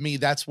to me,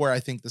 that's where I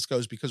think this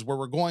goes, because where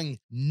we're going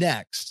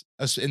next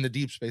in the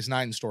Deep Space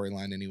Nine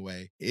storyline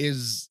anyway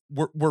is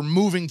we're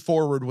moving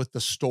forward with the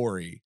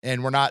story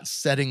and we're not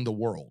setting the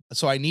world.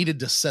 So I needed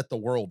to set the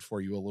world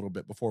for you a little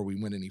bit before we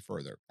went any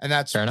further. And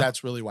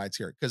that's really why it's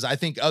here. Because I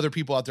think other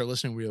people out there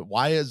listening,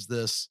 why is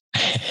this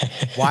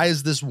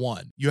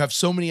one? You have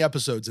so many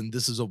episodes and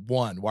this is a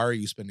one. Why are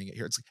you spending it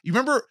here? It's, you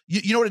remember,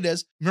 you know what it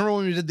is? Remember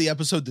when we did the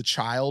episode The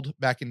Child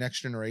back in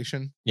Next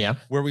Generation? Yeah.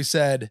 Where we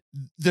said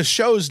the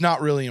show's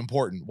not really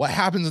important. What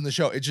happens in the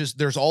show, it's just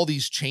there's all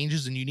these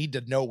changes and you need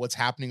to know what's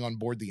happening on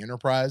board the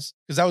Enterprise.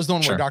 Because that was the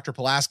one where Dr.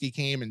 Pulaski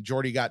came and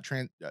Geordi got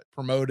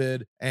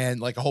promoted and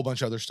like a whole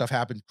bunch of other stuff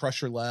happened.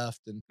 Crusher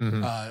left and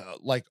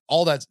like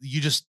all that.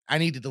 I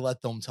needed to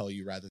let them tell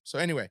you rather. So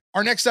anyway,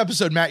 our next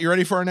episode, Matt, you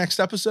ready for our next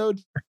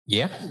episode?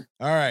 Yeah.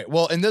 All right.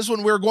 Well, in this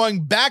one, we're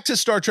going back to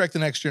Star Trek The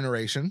Next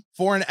Generation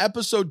for an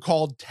episode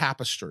called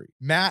Tapestry.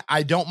 Matt,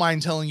 I don't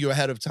mind telling you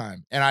ahead of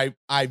time, and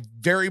I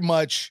very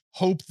much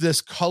hope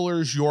this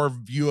colors your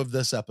view of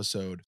this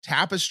episode.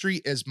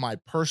 Tapestry is my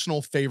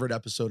personal favorite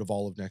episode of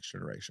all of Next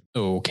Generation.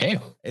 Okay.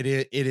 It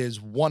is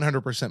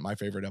 100% my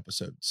favorite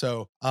episode.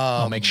 So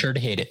I'll make sure to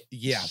hit it.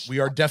 Yeah, we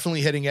are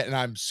definitely hitting it, and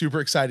I'm super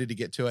excited to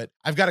get to it.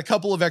 I've got a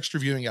couple of extra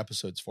viewing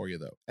episodes for you,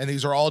 though, and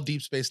these are all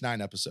Deep Space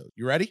Nine episodes.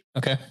 You ready?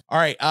 Okay. All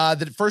right.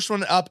 The first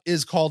one up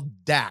is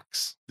called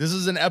Dax. This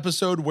is an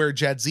episode where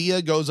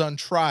Jadzia goes on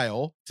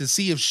trial to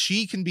see if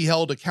she can be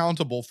held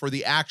accountable for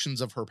the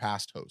actions of her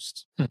past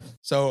hosts.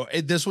 So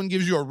this one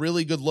gives you a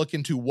really good look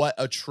into what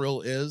a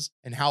Trill is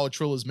and how a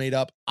Trill is made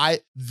up.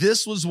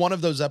 This was one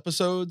of those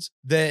episodes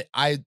that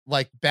I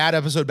like, bad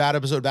episode,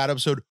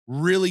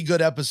 really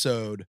good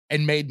episode,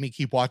 and made me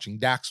keep watching.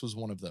 Dax was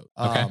one of those.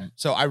 Okay.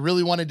 So I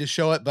really wanted to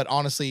show it, but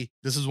honestly,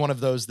 this is one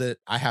of those that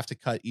I have to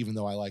cut, even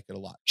though I like it a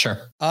lot. Sure.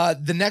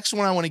 The next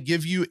one I want to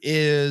give you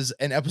is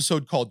an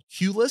episode called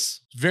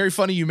Q-less. It's very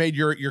funny. You made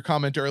your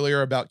comment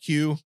earlier about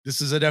Q.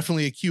 This is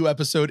definitely a Q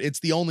episode. It's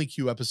the only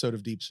Q episode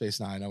of Deep Space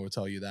Nine. I will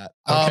tell you that.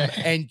 Okay.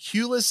 And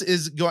Q-less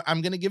is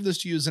I'm going to give this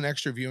to you as an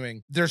extra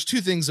viewing. There's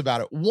two things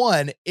about it.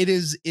 One,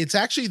 it's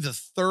actually the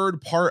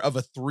third part of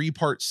a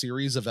 3-part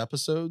series of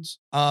episodes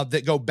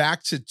that go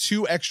back to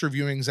 2 extra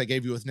viewings I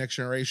gave you with Next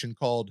Generation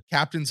called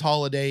Captain's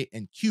Holiday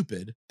and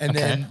Cupid. And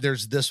then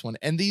there's this one.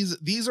 And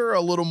these are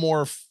a little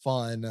more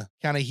fun,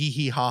 kind of hee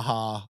hee ha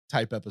ha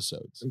type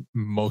episodes.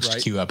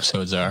 Most Q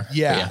episodes are.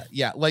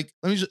 Yeah. Like,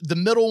 the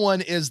middle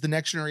one is the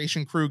Next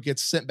Generation crew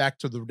gets sent back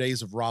to the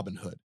days of Robin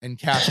Hood and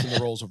cast in the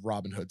roles of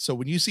Robin Hood. So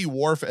when you see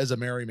Worf as a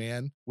merry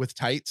man with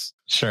tights,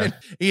 sure,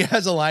 he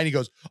has a line. He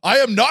goes, "I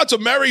am not a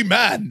merry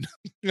man."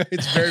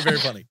 It's very, very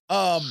funny.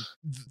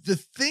 The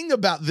thing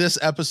about this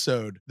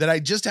episode that I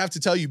just have to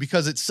tell you,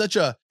 because it's such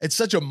a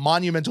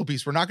monumental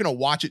piece. We're not going to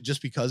watch it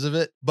just because of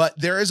it, but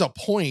there is a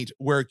point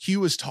where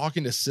Q is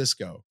talking to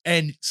Sisko,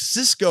 and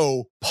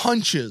Sisko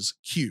punches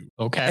Q.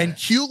 Okay. And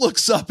Q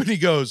looks up and he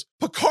goes,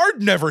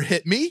 "Picard never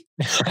hit me.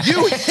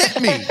 You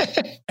hit me."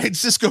 And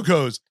Sisko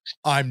goes,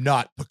 "I'm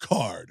not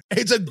Picard."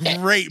 It's a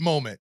great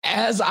moment.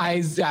 As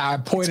I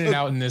pointed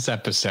out in this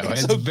episode,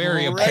 it's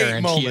very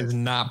apparent he is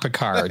not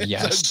Picard.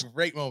 It's a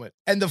great moment.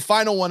 And the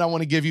final one I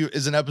want to give you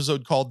is an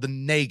episode called The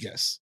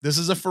Nagus. This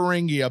is a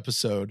Ferengi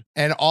episode.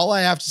 And all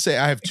I have to say,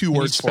 I have 2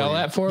 words for you. Spell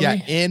that for me? Yeah,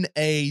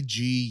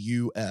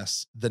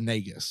 Nagus, The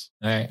Nagus.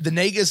 All right. The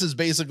Nagus is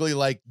basically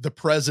like the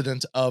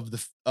president of the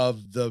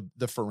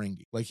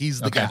Ferengi. Like, he's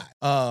the guy.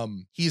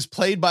 He's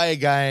played by a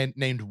guy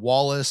named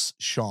Wallace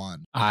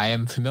Shawn. I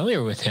am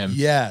familiar with him.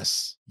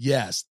 Yes.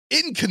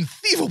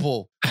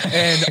 Inconceivable.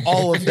 And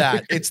all of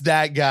that. It's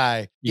that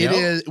guy. Yep. It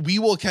is. We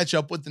will catch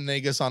up with the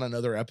Nagus on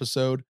another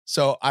episode.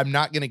 So I'm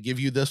not going to give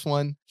you this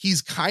one.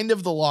 He's kind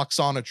of the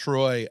Loxana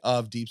Troy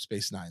of Deep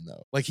Space Nine,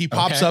 though. Like, he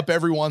pops up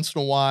every once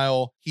in a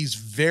while. He's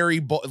very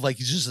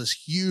he's just this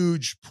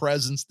huge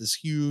presence, this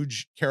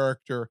huge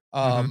character.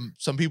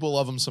 Some people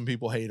love him, some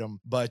people hate him,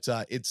 but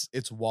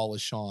it's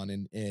Wallace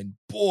Shawn, and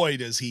boy,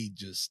 does he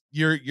just,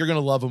 you're gonna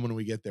love him when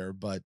we get there.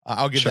 But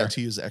I'll give that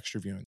to you as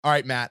extra viewing. All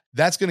right, Matt,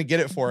 that's gonna get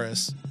it for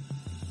us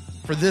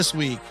for this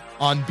week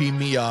on Beam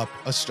Me Up,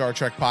 a Star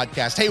Trek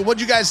podcast. Hey,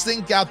 what'd you guys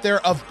think out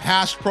there of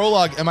Past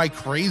Prologue? Am I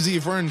crazy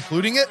for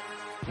including it?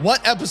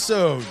 What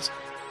episodes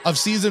of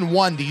season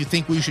 1 do you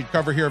think we should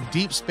cover here of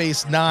Deep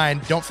Space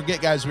Nine? Don't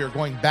forget, guys, we are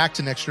going back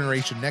to Next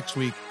Generation next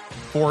week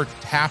for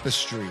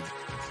Tapestry.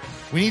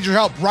 We need your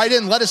help. Write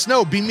in, let us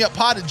know.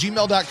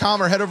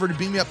 BeamMeUpPod@gmail.com or head over to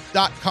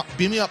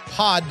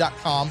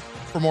BeamMeUppod.com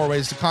for more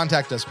ways to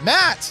contact us.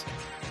 Matt,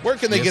 where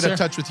can they get in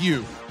touch with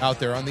you out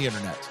there on the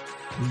internet?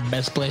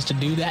 Best place to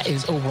do that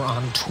is over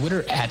on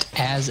Twitter at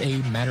As a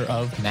Matter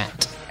of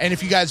Matt. And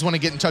if you guys want to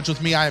get in touch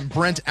with me, I am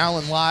Brent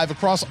Allen Live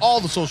across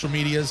all the social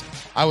medias.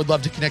 I would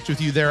love to connect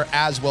with you there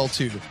as well,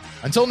 too.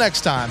 Until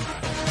next time,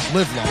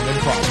 live long and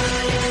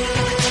prosper.